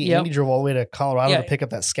for Andy. Yep. Andy drove all the way to Colorado to pick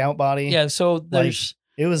up that scout body. Yeah. So there's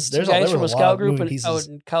guys from a scout group out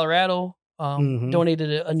in Colorado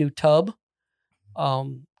donated a new tub.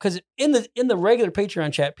 Because in the regular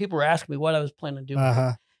Patreon chat, people were asking me what I was planning on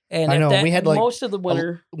doing. And I know we had like most of the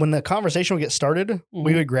winter when the conversation would get started,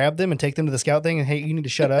 we would grab them and take them to the scout thing and, hey, you need to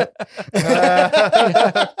shut up.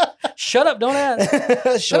 Shut up, don't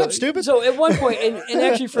ask. Shut up, stupid. So at one point, and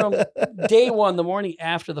actually from day one, the morning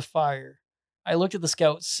after the fire, I looked at the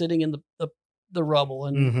scout sitting in the rubble,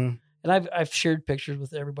 and I've shared pictures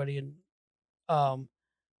with everybody, and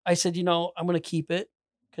I said, I'm going to keep it,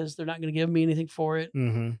 because they're not going to give me anything for it,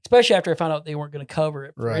 especially after I found out they weren't going to cover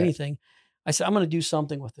it for anything. I said, I'm going to do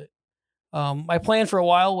something with it. My plan for a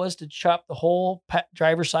while was to chop the whole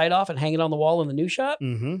driver's side off and hang it on the wall in the new shop.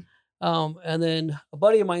 And then a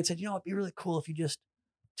buddy of mine said, it'd be really cool if you just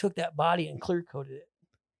took that body and clear coated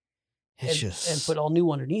it. And put all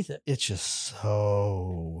new underneath it. It's just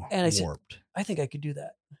so warped. I think I could do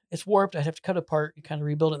that. It's warped. I'd have to cut it apart and kind of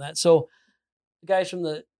rebuild it. That. So the guys from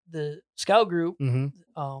the scout group,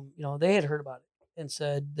 they had heard about it and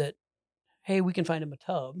said that, hey, we can find him a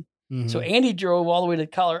tub. So Andy drove all the way to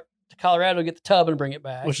Colorado to get the tub and bring it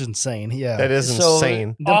back, which is insane. Yeah, that is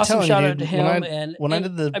insane. Awesome shout out to him.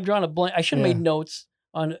 I've drawn a blank. I should have made notes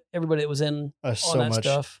on everybody that was in on that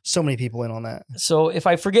stuff. So many people in on that. So if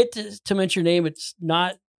I forget to mention your name, it's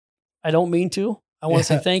not. I don't mean to. I want to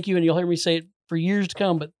say thank you, and you'll hear me say it for years to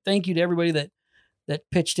come. But thank you to everybody that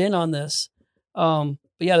pitched in on this. But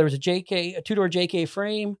yeah, there was a 2-door JK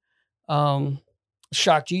frame.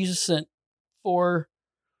 Shock Jesus sent 4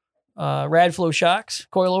 Radflow shocks,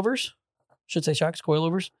 coilovers. Should say shocks,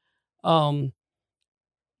 coilovers. I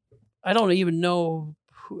don't even know.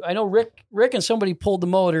 I know Rick and somebody pulled the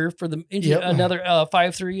motor for the engine. Another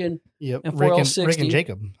 5.3 and 4L60. Rick and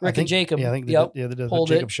Jacob. Rick and Jacob. Yeah, I think they did the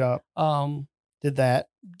Jacob shop. Did that.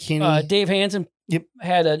 Kenny. Dave Hansen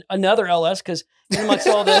had another LS, because amongst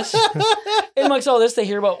all this, they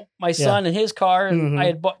hear about my son and his car,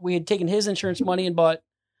 and we had taken his insurance money and bought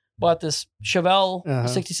this Chevelle,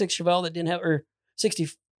 66 Chevelle that didn't have, or 60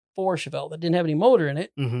 64 Chevelle that didn't have any motor in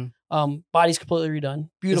it. Mm-hmm. Body's completely redone.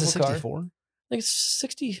 Beautiful Is it car. 64? I think it's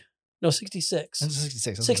 66. It's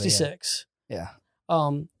 66. 66. Yeah.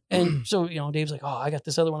 And so, Dave's like, oh, I got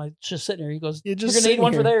this other one. I just sitting here. He goes, You're you're just going to need sitting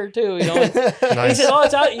one for here. there too. And he Nice. said, oh,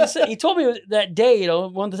 it's out. He told me that day,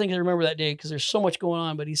 one of the things I remember that day, because there's so much going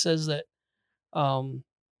on, but he says that, oh,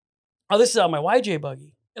 this is out of my YJ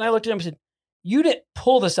buggy. And I looked at him and said, you didn't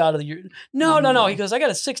pull this out of your, no. He goes, I got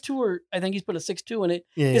a 6.2, or I think he's put a 6.2 in it.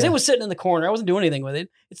 Yeah. Because it was sitting in the corner. I wasn't doing anything with it.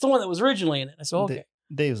 It's the one that was originally in it. I said, okay.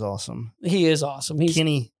 Dave's awesome. He is awesome. He's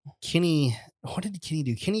Kenny, what did Kenny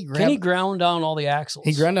do? Kenny ground down all the axles.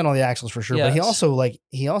 He ground down all the axles for sure, but he Yes. also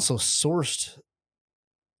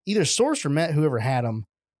either sourced or met whoever had them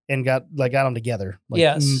and got them together. Like,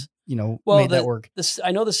 Yes. Made that work.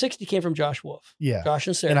 I know the 60 came from Josh Wolf. Yeah. Josh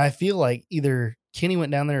and Sarah. And I feel like either Kenny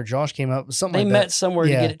went down there or Josh came up, something They like met that, somewhere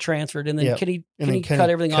Yeah. to get it transferred, and then Yep. Kenny And then cut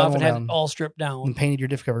everything cut off them and had down. it all stripped down. and painted your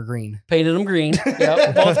diff cover green. Painted them green.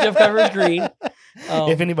 Yep, both diff covers green.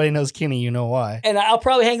 If anybody knows Kenny, you know why. And I'll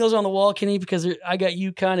probably hang those on the wall, Kenny, because I got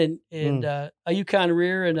Yukon and a Yukon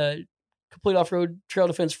rear and a complete off-road trail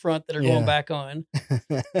defense front that are Yeah. going back on.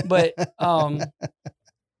 But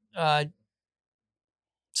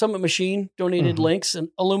Summit Machine donated Mhm. links and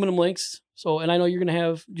aluminum links. So, and I know you're going to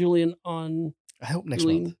have Julian on I hope next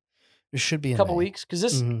Julian month. It should be a in couple May. weeks, because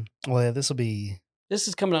this Mhm. Well, yeah, this will be this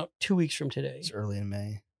is coming out 2 weeks from today. it's early in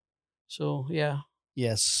May. So yeah.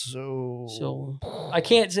 Yes. So I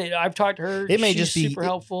can't say I've talked to her. It may She's just be- super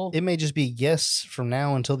helpful. it may just be yes from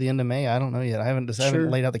now until the end of May. I don't know yet. I haven't Sure.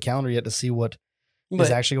 laid out the calendar yet to see what is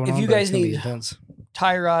But actually going if on. you but guys it's gonna be need intense.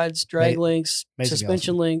 tie rods, drag links, May's gonna be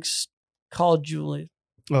suspension links, call Julie.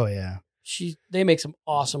 Oh yeah. They make some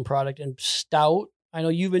awesome product. And Stout, I know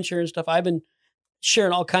you've been sharing stuff. I've been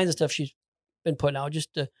sharing all kinds of stuff she's been putting out,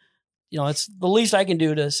 just to, it's the least I can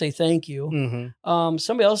do to say thank you. Mm-hmm.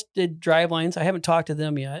 Somebody else did drive lines. I haven't talked to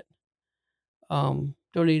them yet.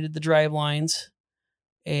 Donated the drive lines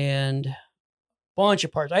and a bunch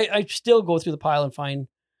of parts. I still go through the pile and find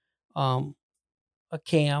a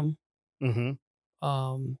cam.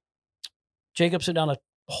 Mm-hmm. Jacob sent down a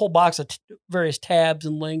whole box of various tabs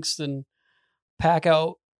and links and pack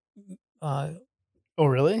out. Oh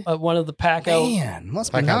really? One of the pack out. Man,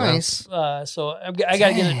 must be Pack out nice. So I got to get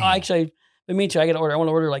it. Dang. Actually, I mean, I got to order. I want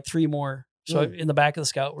to order like 3 more. So Mm. in the back of the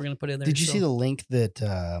Scout, we're going to put in there. Did you So- see the link that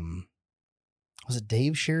was it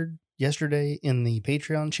Dave shared yesterday in the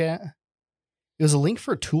Patreon chat? It was a link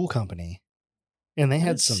for a tool company, and they I had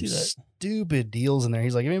didn't some see that. stupid deals in there.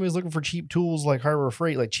 He's like, if anybody's looking for cheap tools like Harbor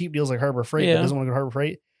Freight, like cheap deals like Harbor Freight, but Yeah. doesn't want to go to Harbor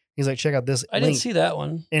Freight, he's like, check out this I link. didn't see that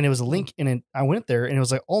one. And it was a link, and I went there, and it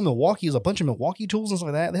was like all Milwaukee. It was a bunch of Milwaukee tools and stuff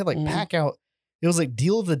like that. They had like Mhm. pack out. It was like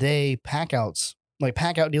deal of the day pack outs, like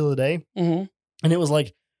pack out deal of the day, Mm-hmm. and it was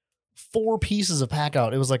like 4 pieces of pack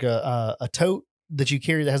out. It was like a tote that you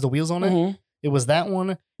carry that has the wheels on it. Mm-hmm. It was that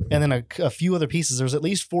one, and then a few other pieces. There was at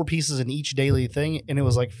least 4 pieces in each daily thing, and it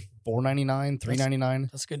was like $4.99,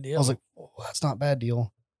 $3.99. That's a good I deal. was like, oh, that's not a bad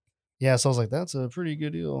deal. Yeah, so I was like, that's a pretty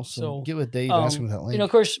good deal. So, So, get with Dave and ask him that link.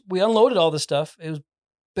 of course, we unloaded all this stuff. It was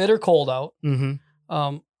bitter cold out.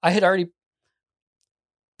 Mm-hmm. I had already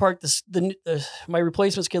parked my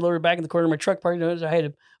replacement skid loader back in the corner of my truck. Parked it. I had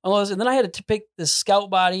to unload this, and then I had to pick this Scout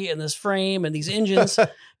body and this frame and these engines.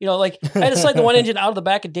 Like I had to slide the one engine out of the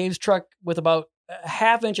back of Dave's truck with about a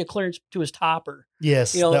half inch of clearance to his topper.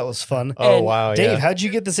 Yes, that was fun. Oh, And wow. Dave, Yeah. how'd you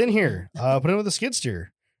get this in here? Put it with a skid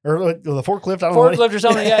steer or the forklift. I don't know. Forklift or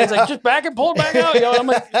something. Yeah, he's like, just back and pull it back out. I'm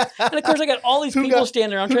like, and of course I got all these Who people got-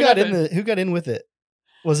 standing around. Who trying got not in to- who got in with it?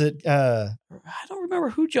 Was it I don't remember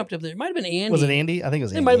who jumped up there. It might have been Andy. was it Andy? I think it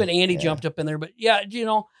was It Andy. might have been Andy Yeah. jumped up in there, but yeah,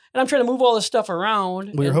 and I'm trying to move all this stuff around.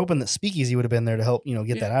 We were and- hoping that Speakeasy would have been there to help, get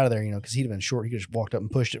Yeah. that out of there, because he'd have been short. He could just walked up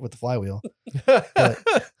and pushed it with the flywheel.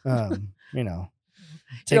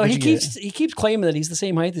 Take what he you keeps get. he keeps claiming that he's the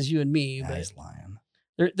same height as you and me, Nah, but he's lying.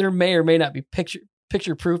 there may or may not be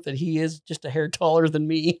picture proof that he is just a hair taller than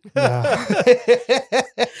me. No.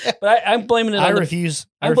 But I'm blaming it on I the refuse.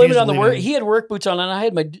 I'm blaming it on the believe work. in it. He had work boots on, and I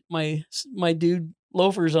had my dude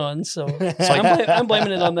loafers on, so It's I'm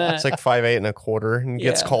blaming it on that. It's like 5'8" and 1/4 and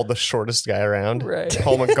gets Yeah. called the shortest guy around. Right.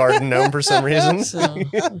 Call him a garden gnome for some reason. So,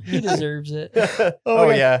 he deserves it. Oh,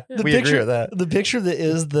 my yeah. The We agree with that. The picture that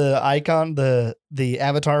is the icon, the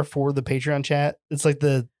avatar for the Patreon chat. It's like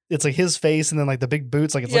his face and then like the big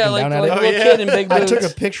boots, like it's Yeah, looking like, down like at a it. Oh, little yeah. kid in big I boots. took a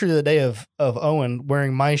picture the other day of Owen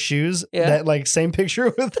wearing my shoes. Yeah. That like same picture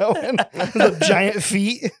with Owen, the giant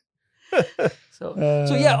feet. So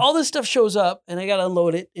yeah, all this stuff shows up, and I got to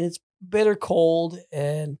unload it, and it's bitter cold,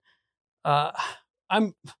 and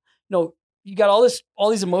I'm, you got all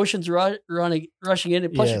these emotions rushing in,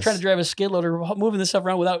 and plus you're Yes. trying to drive a skid loader, moving this stuff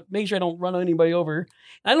around without making sure I don't run anybody over.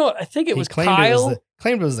 I don't know. I think it was claimed Kyle.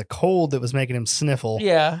 Claimed it was the cold that was making him sniffle.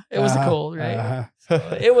 Yeah, it was the Uh-huh, cold, right? uh-huh.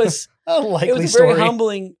 So it was. A likely It was a story.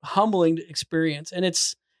 very humbling experience, and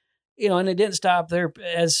it's, and it didn't stop there.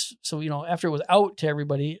 After it was out to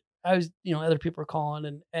everybody, I was, other people were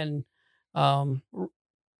calling and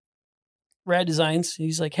Rad Designs.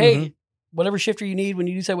 He's like, hey, Mhm. whatever shifter you need when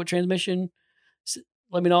you decide what transmission,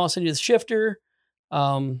 let me know. I'll send you the shifter.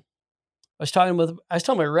 I was telling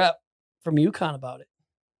my rep from Yukon about it,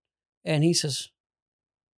 and he says,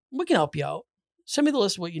 we can help you out. Send me the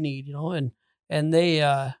list of what you need, and they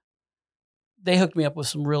hooked me up with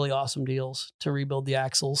some really awesome deals to rebuild the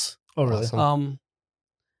axles. Oh, really? Awesome.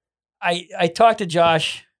 I talked to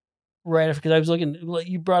Josh right after, because I was looking.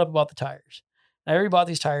 You brought up about the tires. I already bought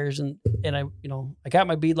these tires, and I got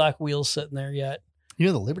my beadlock wheels sitting there yet. You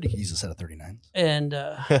know, the Liberty could use a set of 39s. And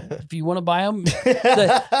if you want to buy them,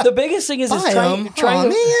 the biggest thing is Buy trying 'em? trying Aw, to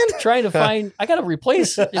man. trying to find. I got to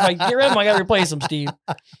replace. If I get rid of them, I got to replace them, Steve.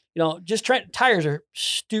 Just tires are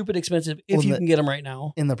stupid expensive if Well, you can get them right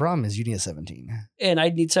now. And the problem is you need a 17. And I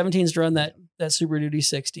need 17s to run that Super Duty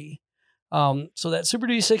 60. So that Super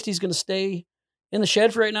Duty 60 is going to stay in the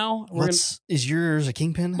shed for right now. Is yours a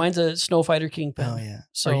Kingpin? Mine's a Snowfighter Kingpin. Oh yeah.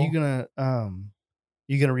 So are you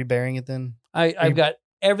gonna rebearing it then? I've got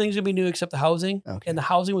everything's gonna be new except the housing, Okay. and the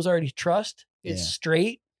housing was already trussed. It's Yeah.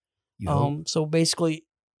 straight. You hope. So basically,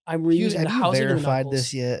 I'm reusing have the you housing. and the verified knuckles.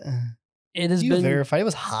 this yet? It has You been verified. It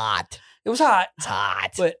was hot. It was hot, It's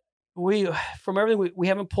hot. but from everything we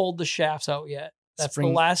haven't pulled the shafts out yet. That's the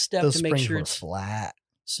last step Those to make springs sure were it's flat.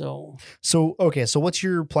 so. Okay. So what's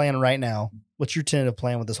your plan right now? What's your tentative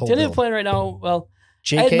plan with this whole Tentative build? plan right now. Well,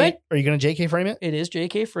 JK? Are you going to JK frame it? it is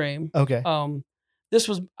JK frame. Okay.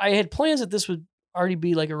 I had plans that this would already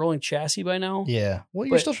be like a rolling chassis by now. Yeah. Well,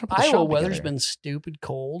 you're But still trying to put the Iowa shop weather's together. been stupid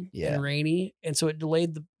cold Yeah. and rainy, and so it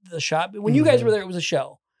delayed the shop. When you guys Mhm. were there, it was a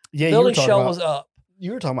shell. Yeah, Building shell was up,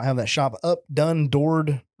 you were talking about having that shop up, done,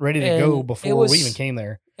 doored, ready to And go it before was- we even came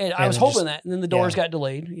there. and I And was it hoping just- that, and then the doors yeah. got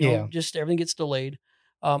delayed. Yeah. Just everything gets delayed.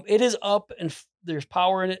 It is up, and there's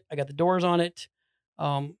power in it. I got the doors on it.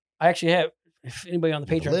 I actually have. If anybody on the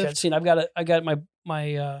You have a Patreon chat lift. seen, I got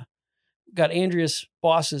my got Andrea's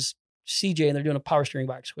boss's CJ, and they're doing a power steering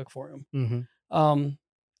box quick for him. Mm-hmm.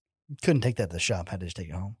 Couldn't take that to the shop. Had to just take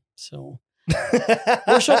it home. So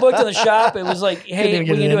we're so booked in the shop. It was like, hey, even we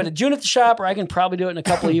get can it do in. it at June at the shop, or I can probably do it in a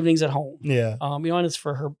couple of evenings at home. Yeah. And it's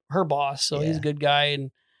for her boss, so he's a Yeah. good guy,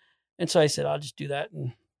 and so I said I'll just do that,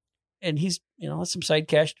 and he's that's some side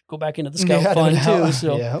cash to go back into the scout Yeah, fund no doubt. too.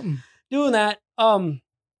 So Yeah. doing that.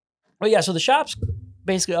 But yeah, so the shop's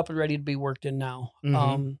basically up and ready to be worked in now.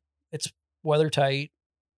 Mhm. It's weather tight.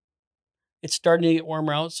 It's starting to get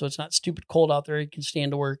warmer out, so it's not stupid cold out there. It can stand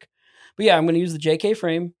to work. But yeah, I'm going to use the JK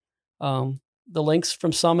frame. The links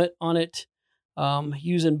from Summit on it.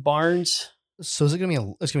 Using Barnes. So is it gonna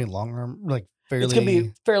be it's gonna be long arm, like fairly? It's going to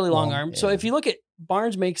be fairly long long, arm. So yeah. if you look at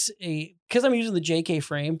Barnes makes because I'm using the JK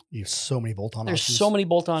frame, You have so many bolt-on. there's options. so many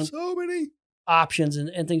bolt-on So many. options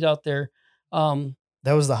and things out there.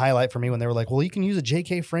 That was the highlight for me when they were like, "Well, you can use a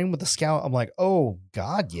JK frame with the Scout." I'm like, "Oh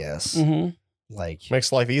God, yes!" mhm. Like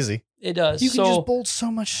Makes life easy. It does. you can So just bolt so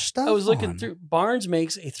much stuff. I was looking on. through. Barnes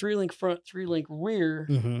makes a 3-link front, 3-link rear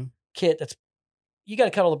Mm-hmm. kit. That's you got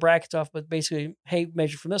to cut all the brackets off, but basically, hey,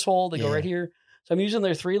 measure from this hole. They go Yeah. right here. So I'm using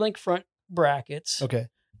their 3-link front brackets Okay.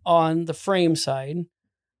 on the frame side,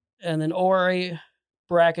 and then ORA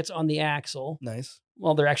brackets on the axle. Nice.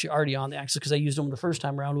 Well, they're actually already on the axle because I used them the first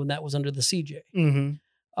time around when that was under the CJ. Mm-hmm.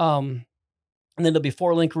 And then there'll be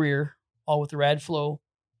 4-link rear, all with the Rad Flow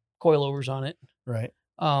coilovers on it. Right.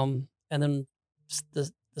 And then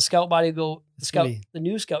the Scout body will go. It's gonna The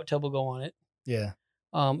new Scout tub will go on it. Yeah.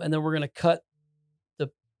 And then we're gonna cut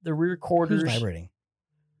the rear quarters. Who's vibrating?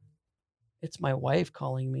 It's my wife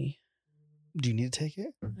calling me. Do you need to take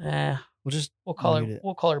it? We'll just We'll call mute her. it.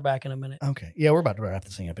 We'll call her back in a minute. Okay. Yeah, we're about to wrap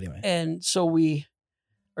this thing up anyway. And so we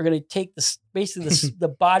are gonna take basically the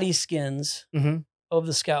body skins Mm-hmm. of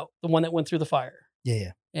the Scout, the one that went through the fire, Yeah.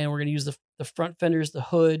 Yeah. and we're gonna use the front fenders, the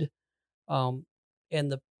hood, and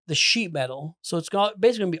the sheet metal. So it's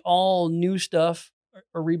basically gonna be all new stuff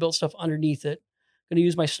or rebuilt stuff underneath it. Going to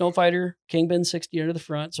use my Snowfighter Kingpin 60 under the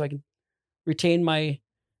front so I can retain my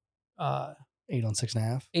 8 on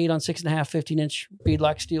 6.5. 8 on 6.5, 15-inch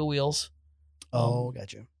beadlock steel wheels. Oh,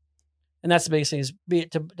 gotcha. And that's the biggest thing is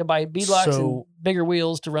to buy beadlocks and So- bigger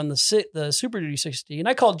wheels to run the Super Duty 60. And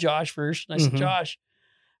I called Josh first and I said, Mhm. Josh,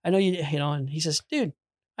 I know and he says, dude,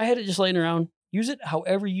 I had it just laying around. Use it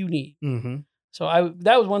however you need. Mm-hmm. So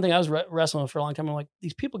that was one thing I was wrestling with for a long time. I'm like,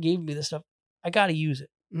 these people gave me this stuff. I got to use it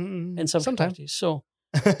in some Sometimes. capacities. So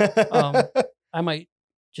I might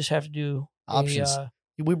just have to do Options.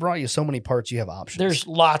 We brought you so many parts. You have options. There's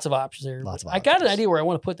lots of options there. Lots of I got an options. idea where I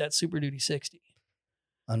want to put that Super Duty 60.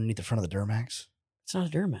 Underneath the front of the Duramax. It's not a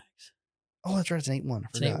Duramax. Oh, that's right. It's an 8.1.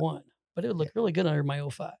 It's an 8.1. But it would look really good under my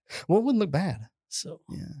 05. Well, it wouldn't look bad. So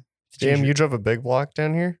Yeah. Damn, you drove a big block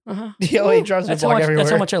down here? Yeah, he drives a that's how block much. everywhere.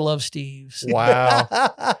 That's how much I love Steve's. Wow.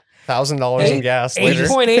 $1,000 in gas later.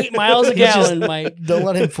 8.8 miles a He's just- gallon, Mike. Don't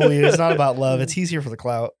let him fool you. It's not about love. He's here for the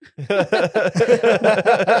clout.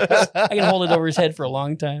 I can hold it over his head for a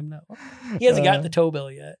long time now. He hasn't got the tow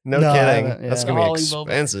bill yet. No, No, I kidding. haven't, That's yeah. gonna be Hauling bill.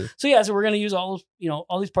 expensive. So yeah, so we're gonna use all those,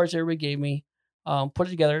 all these parts everybody gave me, put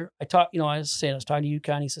it together. I was talking to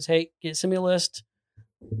UConn. He says, "Hey, send me a list."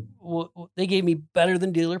 They gave me better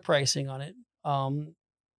than dealer pricing on it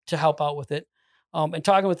to help out with it. And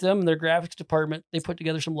talking with them and their graphics department, they put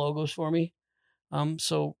together some logos for me.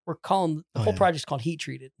 So we're calling the whole project's called Heat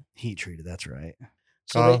Treated. Heat treated. That's right.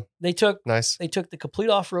 So they took Nice. the Complete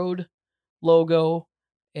Off-Road logo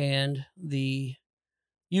and the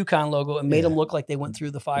Yukon logo and made them look like they went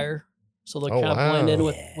through the fire. So they kind of blend in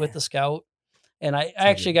with the Scout. And I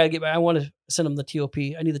actually got to get back. I want to send them the TOP.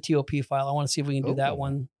 I need the TOP file. I want to see if we can do that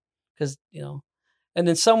one. Because, and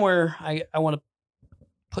then somewhere I want to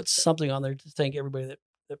put something on there to thank everybody that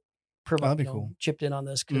That'd be cool. chipped in on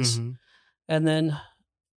this. Because Mhm. And then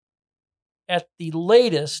at the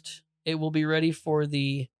latest, it will be ready for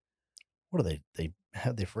the, What are they? They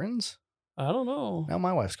have their friends? I don't know. Now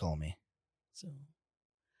my wife's calling me. So,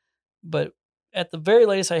 but at the very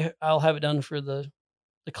latest, I'll have it done for the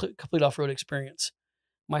Complete Off-Road Experience.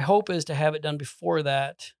 My hope is to have it done before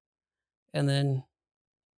that, and then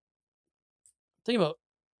think about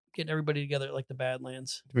getting everybody together at like the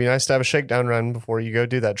Badlands. It'd be nice to have a shakedown run before you go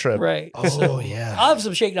do that trip. Right. Oh, yeah. I'll have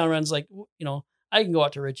some shakedown runs. Like, I can go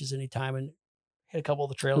out to Rich's anytime and hit a couple of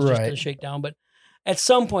the trails just to shake down. But at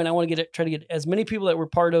some point, I want to try to get as many people that were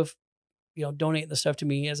part of, donating the stuff to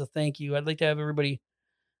me as a thank you. I'd like to have everybody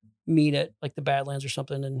meet at like the Badlands or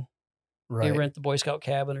something, and they rent the Boy Scout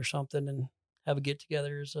cabin or something and have a get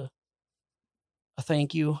together as a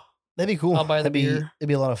thank you. That'd be cool. I'll buy the beer. It'd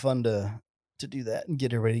be a lot of fun to do that and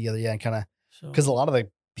get everybody together. Yeah, and kind of So, because a lot of the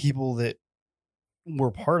people that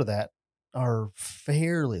were part of that are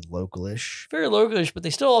fairly localish. very localish, but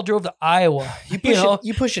they still all drove to Iowa. You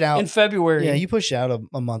push it out in February. Yeah, you push it out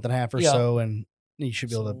a month and a half or Yeah. so, and you should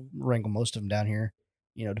be able to So- wrangle most of them down here.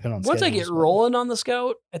 Depending on Once I get schedules, but- rolling on the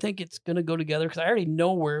Scout, I think it's going to go together because I already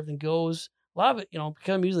know where everything goes. A lot of it,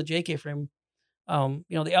 because I'm using the JK frame.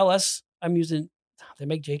 The LS I'm using, they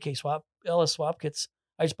make JK LS swap kits.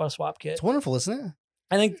 I just bought a swap kit. It's wonderful, isn't it?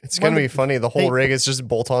 I think It's going to be funny. The whole Hey. rig is just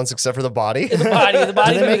bolt-ons except for the body. the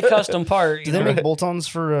body Do they made make- a custom part. Do they make bolt-ons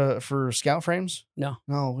for Scout frames? No.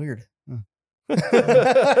 Oh, weird. Huh.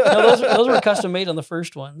 No, those were custom made on the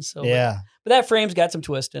first one. So Yeah. but that frame's got some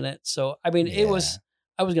twist in it. So I mean, Yeah.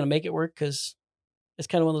 I was gonna make it work because it's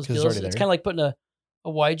kind of one of 'Cause those it's deals. already It's there. kind of like putting a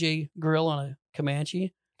YJ grill on a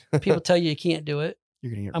Comanche. People tell you can't do it.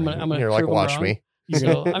 You're gonna get. I'm gonna You're like, prove 'em watch wrong. me.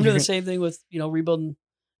 So I'm doing the same thing with rebuilding.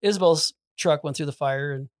 Isabel's truck went through the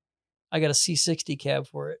fire, and I got a C60 cab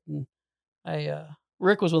for it. And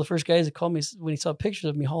Rick was one of the first guys that called me when he saw pictures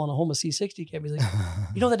of me hauling a home a C60 cab. He's like,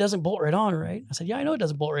 that doesn't bolt right on, right? I said, yeah, I know it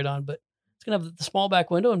doesn't bolt right on, but it's gonna have the small back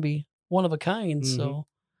window and be one of a kind. So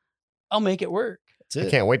I'll make it work. That's I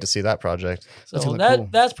it. can't wait to see that project. So That's gonna look cool.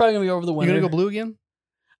 that's probably gonna be over the You winter. gonna go blue again?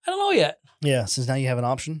 I don't know yet. Yeah, since now you have an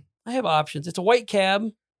option. I have options. It's a white cab.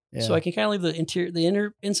 Yeah. So I can kind of leave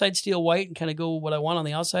the inside steel white and kind of go what I want on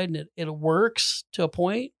the outside, and it works to a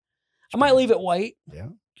point. I might leave it white Yeah,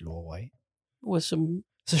 get all white. with some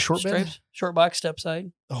It's a short bed. stripes, short box step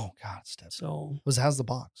side. Oh God, steps. So How's the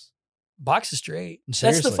box? box is straight. That's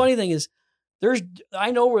Seriously. the funny thing is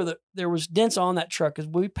I know where there was dents on that truck because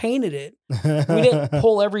we painted it. We didn't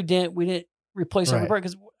pull every dent. We didn't replace every Right. part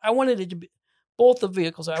because I wanted it to be both the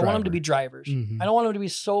vehicles. I want them to be drivers. Mhm. I don't want them to be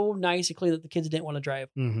so nice and clean that the kids didn't want to drive.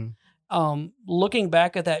 Mm-hmm. Looking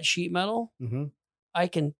back at that sheet metal, Mm-hmm.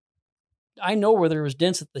 I know where there was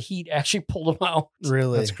dents that the heat actually pulled them out.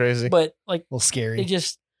 Really? That's crazy. But like a little scary. they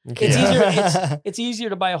just Okay. it's Yeah. easier. It's easier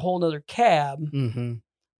to buy a whole nother cab Mm-hmm.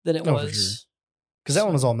 than it Oh, for was. sure. Because that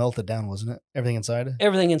one was all melted down, wasn't it? Everything inside.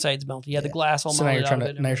 Everything inside's melted. Yeah, the Yeah. glass all So now melted you're trying out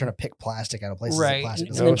to of it. now you're trying to pick plastic out of places. that right, plastic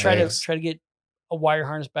and doesn't then No try thanks. to get a wire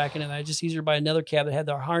harness back in it. I just easier to buy another cab that had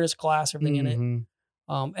the harness glass, everything in it. Mhm.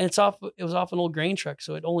 And it was off an old grain truck,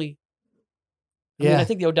 so it only. Yeah. I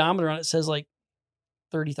think the odometer on it says like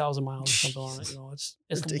 30,000 miles or something on it.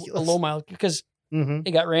 It's a Ridiculous. low mile because Mm-hmm.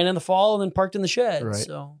 It got ran in the fall and then parked in the shed. Right.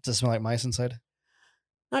 So Does it smell like mice inside?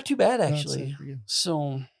 not too bad No, it's actually. pretty good.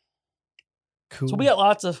 So Cool. we got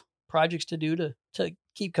lots of projects to do to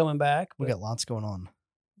keep coming back. We but got lots going on.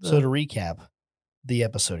 the- So to recap the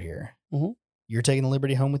episode here, Mhm. you're taking the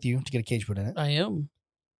Liberty home with you to get a cage put in it. I am.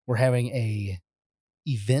 We're having a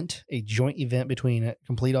joint event between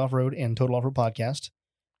Complete Off-Road and Total Off-Road Podcast.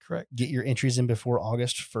 Correct. Get your entries in before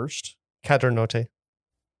August 1st. Cadornote.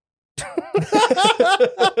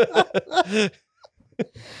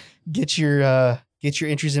 Get your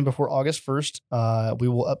entries in before August 1st. We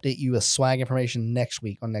will update you with swag information next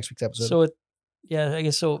week on next week's episode. So I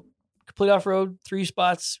guess so. Complete Off Road, 3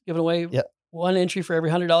 spots given away. Yep. 1 entry for every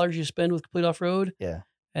 $100 you spend with Complete Off Road. Yeah.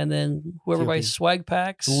 And then whoever Two buys people. swag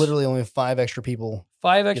packs, It's literally only 5 extra people,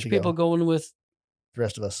 5 extra to go. people going with the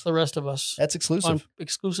rest of us. the rest of us That's exclusive. on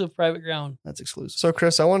exclusive private ground. That's exclusive. So,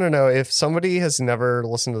 Chris, I want to know if somebody has never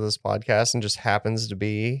listened to this podcast and just happens to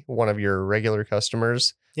be one of your regular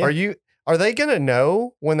customers, Yeah. are they going to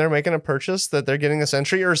know when they're making a purchase that they're getting this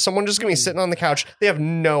entry, or is someone just going to be sitting on the couch? They have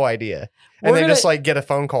no idea. And We're they gonna- just like get a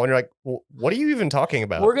phone call and you're like, well, what are you even talking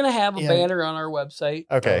about? We're going to have a Yeah. banner on our website.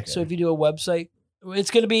 Okay. So if you do a website,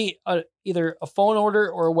 it's going to be either a phone order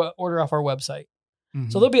or order off our website.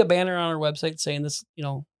 Mhm. So there'll be a banner on our website saying this,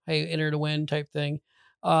 hey, enter to win type thing.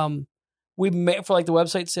 We may, for like the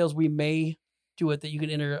website sales, we may do it that you can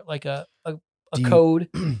enter like a Do you- code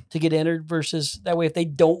to get entered versus that way. If they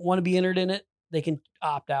don't want to be entered in it, they can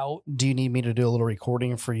opt out. Do you need me to do a little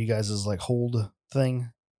recording for you guys' like hold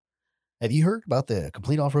thing? Have you heard about the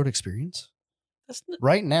Complete Off-Road experience? That's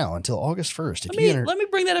Right now until August 1st. If you enter, let me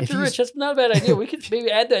bring that up if to you- Rich. That's not a bad idea. We could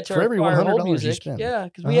maybe add that to For our, every our $100 hold you music. spend. Yeah,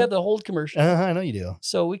 because we Uh-huh. have the hold commercial. I know you do.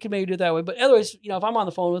 So we could maybe do it that way. But otherwise, if I'm on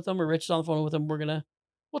the phone with them or Rich is on the phone with them,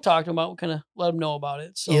 we'll talk to them about, we'll kind of let them know about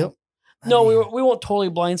it. So Yep. no, I mean, we won't totally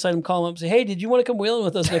blindside them, call them up and say, hey, did you want to come wheeling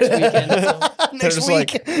with us next weekend? So They're next just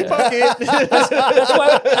week. like, fuck it.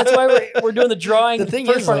 that's why we're doing the drawing The the thing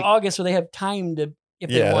first is, part of like- August so they have time to, if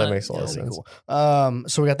Yeah, they that want makes a lot of That'd be sense. cool.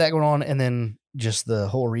 So we got that going on, and then just the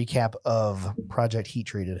whole recap of Project Heat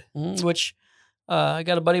Treated. Which I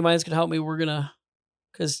got a buddy of mine that's going to help me.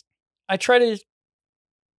 Because I try to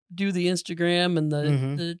do the Instagram and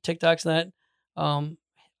Mhm. the TikToks and that.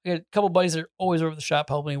 I got a couple buddies that are always over at the shop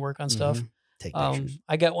helping me work on stuff. Mhm. Take pictures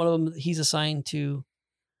I got one of them. He's assigned to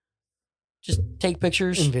just take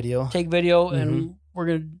pictures, in video. take video, Mm-hmm. and we're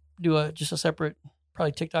gonna do just a separate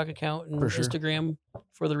probably TikTok account and For sure. Instagram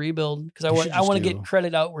for the rebuild because You should I want to just get do-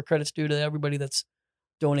 credit out where credit's due to everybody that's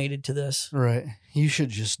donated to this. Right. You should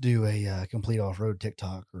just do a Complete Off-Road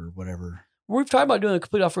TikTok or whatever. We've talked about doing a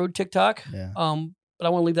complete off road TikTok, Yeah. but I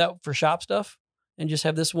want to leave that for shop stuff and just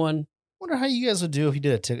have this one. Wonder how you guys would do if you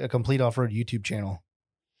did a Complete Off-Road YouTube channel.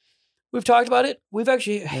 We've talked about it. We've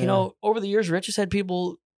actually, Yeah. over the years, Rich has had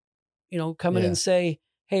people, come in Yeah. and say,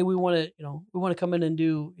 "Hey, we want to come in and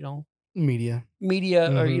do, Media.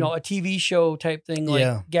 media or Mhm. a TV show type thing like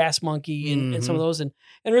Yeah. Gas Monkey and some of Mhm. those." And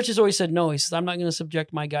Rich has always said no. He says, "I'm not going to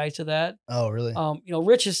subject my guys to that." Oh, really?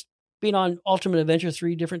 Rich has been on Ultimate Adventure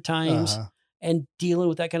 3 different times Uh-huh. and dealing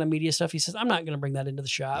with that kind of media stuff. He says, "I'm not going to bring that into the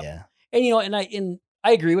shop." Yeah. And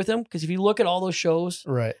I agree with him because if you look at all those shows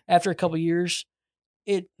Right. after a couple of years,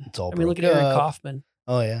 It's all. look at broke Eric up. Kaufman.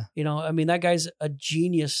 Oh yeah. That guy's a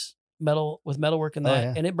genius with metalwork and Oh, that,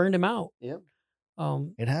 yeah. and it burned him out. Yep.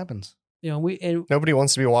 Um, It happens. Nobody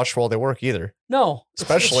wants to be watched while they work either, no, it's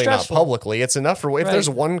especially not stressful. publicly. It's enough for if Right. there's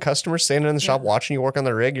one customer standing in the shop Yeah. watching you work on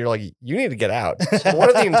the rig, you're like, you need to get out. What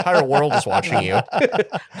if the entire world is watching you?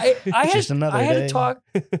 I Just had another I had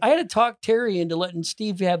day. to talk Terry into letting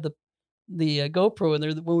Steve have the GoPro in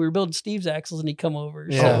there when we were building Steve's axles and he'd come over.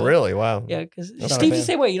 Yeah. Oh, really? Wow. Yeah, because Not a Steve's the fan.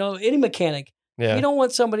 same way. Any mechanic, Yeah. you don't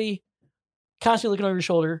want somebody constantly looking over your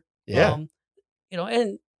shoulder. Yeah.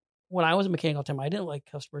 And when I was a mechanic all the time, I didn't like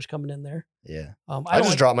customers coming in there. Yeah. I I don't just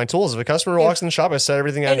like, drop my tools. If a customer If- walks in the shop, I set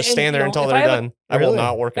everything. I and- just and, stand there you know, until if they're I have a- done. I will Really?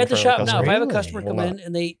 not work in at the front shop of a now. customer. If I have a Really? customer Will come not. in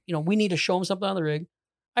and they, we need to show them something on the rig,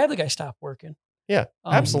 I have the guy stop working. Yeah, It's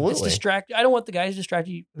absolutely. distracted. I don't want the guys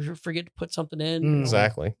distracted. You forget to put something in. Mm.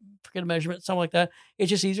 Exactly. Forget a measurement, something like that. It's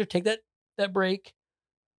just easier. Take that break.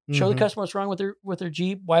 Show the Mhm. customer what's wrong with their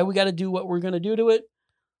Jeep. Why we got to do what we're going to do to it.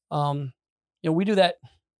 We do that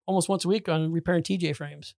almost once a week on repairing TJ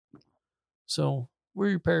frames. So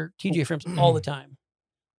we repair TJ frames all the time.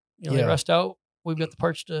 They Yeah. rust out. We've got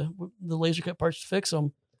the laser cut parts to fix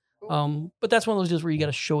them. But that's one of those deals where you got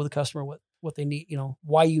to show the customer what they need.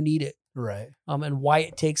 Why you need it. Right. And why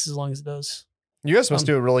it takes as long as it does. You guys must Um,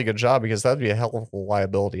 do a really good job because that'd be a hell of a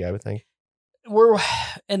liability, I would think.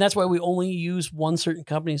 And that's why we only use one certain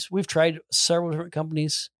companies. We've tried several different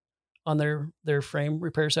companies on their frame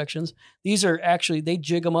repair sections. These are actually, they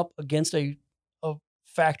jig them up against a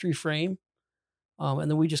factory frame. And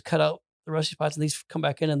then we just cut out the rusty spots, and these come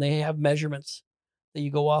back in, and they have measurements that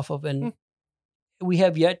you go off of. And we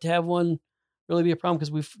have yet to have one really be a problem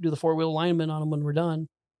because we do the 4-wheel alignment on them when we're done.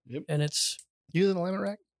 Yep. And it's, You have an alignment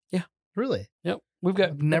rack? Yeah. Really? yep. We've got,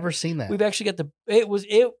 I've never seen that. we've actually got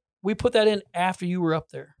we put that in after you were up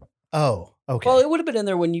there. Oh, okay. Well, it would have been in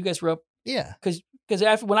there when you guys were up. yeah. Because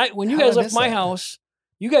after when you How guys did I left miss my that? house,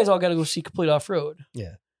 you guys all got to go see Complete Off Road.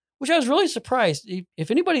 Yeah. Which I was really surprised.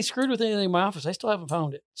 If anybody screwed with anything in my office, I still haven't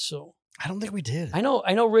found it. So I don't think we did. I know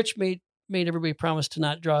Rich made everybody promise to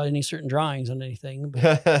not draw any certain drawings on anything.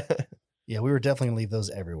 But Yeah, we were definitely going to leave those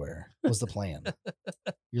everywhere, was the plan.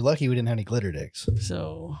 You're lucky we didn't have any glitter dicks.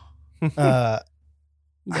 so I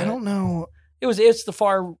but don't know. it's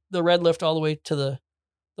the red lift all the way to the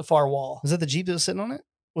far wall. Was that the Jeep that was sitting on it?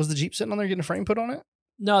 Was the Jeep sitting on there getting a frame put on it?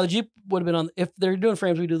 No, the Jeep would have been on. If they're doing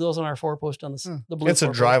frames, we do those on our 4-post on the blue. It's a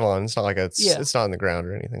 4-post. drive on. It's not like Yeah. it's not on the ground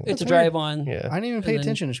or anything. It's That's a weird. drive on. Yeah. I didn't even pay And then-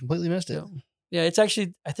 attention. I just completely missed it. Yeah, it's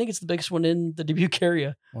actually, I think it's the biggest one in the Dubuque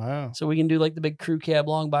area. Wow. So we can do like the big crew cab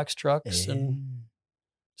long box trucks. And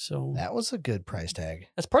so That was a good price tag.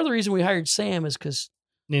 that's part of the reason we hired Sam is because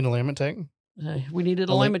Need an alignment tech? we needed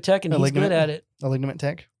A alignment tech and a he's ligament? good at it. A ligament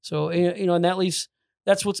tech? So, and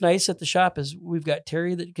that's what's nice at the shop is we've got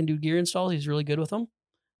Terry that can do gear installs. He's really good with them.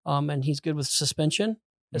 And he's good with suspension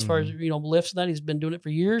as far as, lifts and that. He's been doing it for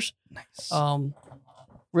years. Nice.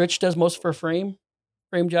 Rich does most of our frame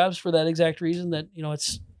jobs for that exact reason that,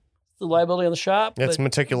 it's the liability on the shop. It's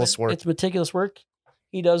meticulous work. It's meticulous work.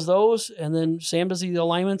 He does those. And then Sam does the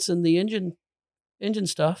alignments and the engine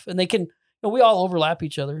stuff. And they can, we all overlap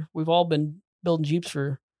each other. We've all been building Jeeps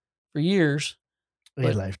for years. A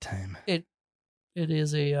but lifetime. It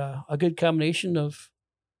is a good combination of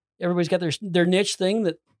everybody's got their niche thing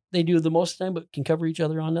that they do the most of the time, but can cover each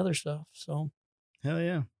other on other stuff. So Hell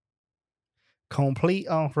yeah. Complete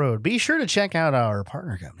Off-Road. Be sure to check out our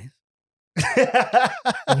partner companies.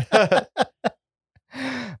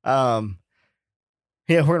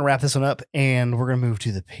 Yeah, we're going to wrap this one up and we're going to move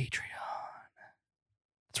to the Patreon.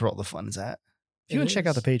 That's where all the fun is at. If you want to check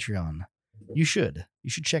out the Patreon, you should. You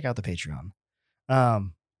should check out the Patreon.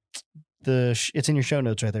 It's in your show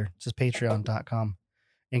notes right there. It says patreon.com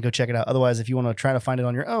and go check it out. Otherwise, if you want to try to find it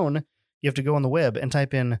on your own, you have to go on the web and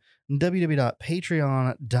type in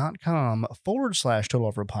www.patreon.com/Total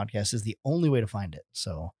Off-Road Podcast is the only way to find it.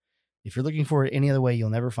 So if you're looking for it any other way, you'll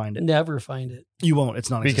never find it. Never find it. You won't. It's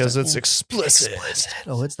not because it's explicit.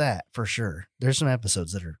 Oh, it's that for sure. There's some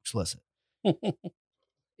episodes that are explicit.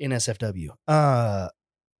 NSFW.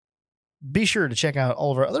 Be sure to check out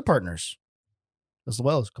all of our other partners as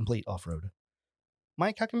well as Complete Off-Road.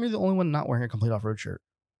 Mike, how come you're the only one not wearing a Complete Off-Road shirt?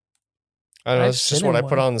 I don't know. I've It's just seen what I him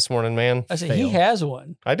put one. on this morning, man. I say Fail. he has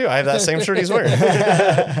one. I do. I have that same shirt he's wearing.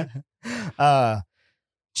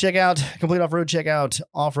 Check out Complete Off-Road. Check out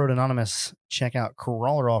Off-Road Anonymous. Check out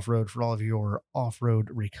Crawler Off-Road for all of your off-road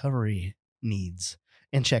recovery needs.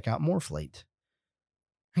 And check out Morphlate.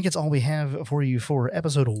 I think it's all we have for you for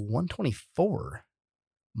episode 124.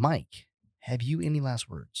 Mike, have you any last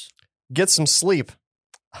words? Get some sleep.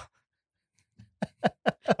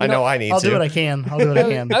 I know I need I'll to. do what I can. I'll do what I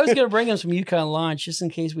can. I was going to bring him some Yukon launch just in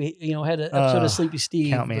case we, had an episode of Sleepy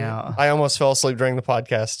Steve. Count me but- out. I almost fell asleep during the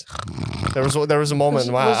podcast. There was a moment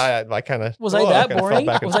in my I kind of Was I that boring?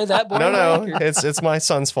 Was I that boring? No, Mike, or- it's my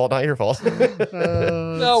son's fault, not your fault.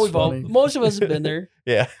 No, most of us have been there.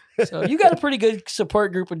 Yeah, So you got a pretty good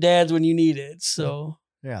support group of dads when you need it. So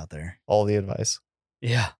They're out there. all the advice.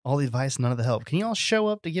 Yeah. All the advice, none of the help. Can you all show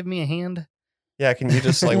up to give me a hand? Yeah, can you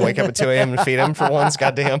just wake up at 2 a.m. and feed him for once?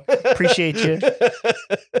 Goddamn. Appreciate you.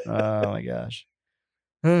 Oh my gosh.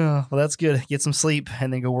 Well, that's good. Get some sleep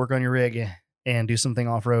and then go work on your rig and do something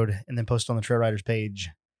off road and then post on the Trail Riders page.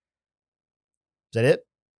 Is that it?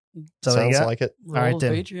 That's all you Sounds got? like it. roll right, the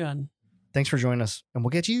then. Patreon. Thanks for joining us, and we'll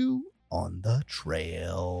get you on the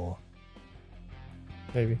trail.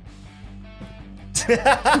 Maybe.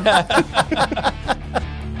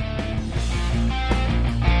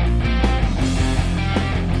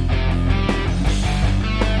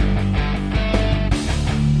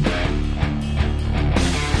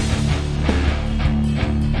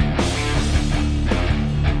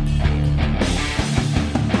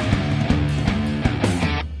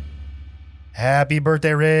 Happy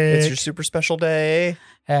birthday, Rick. It's your super special day.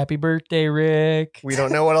 Happy birthday, Rick. We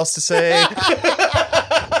don't know what else to say.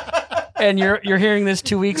 And you're hearing this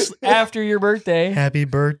 2 weeks after your birthday. Happy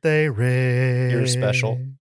birthday, Rick. You're special.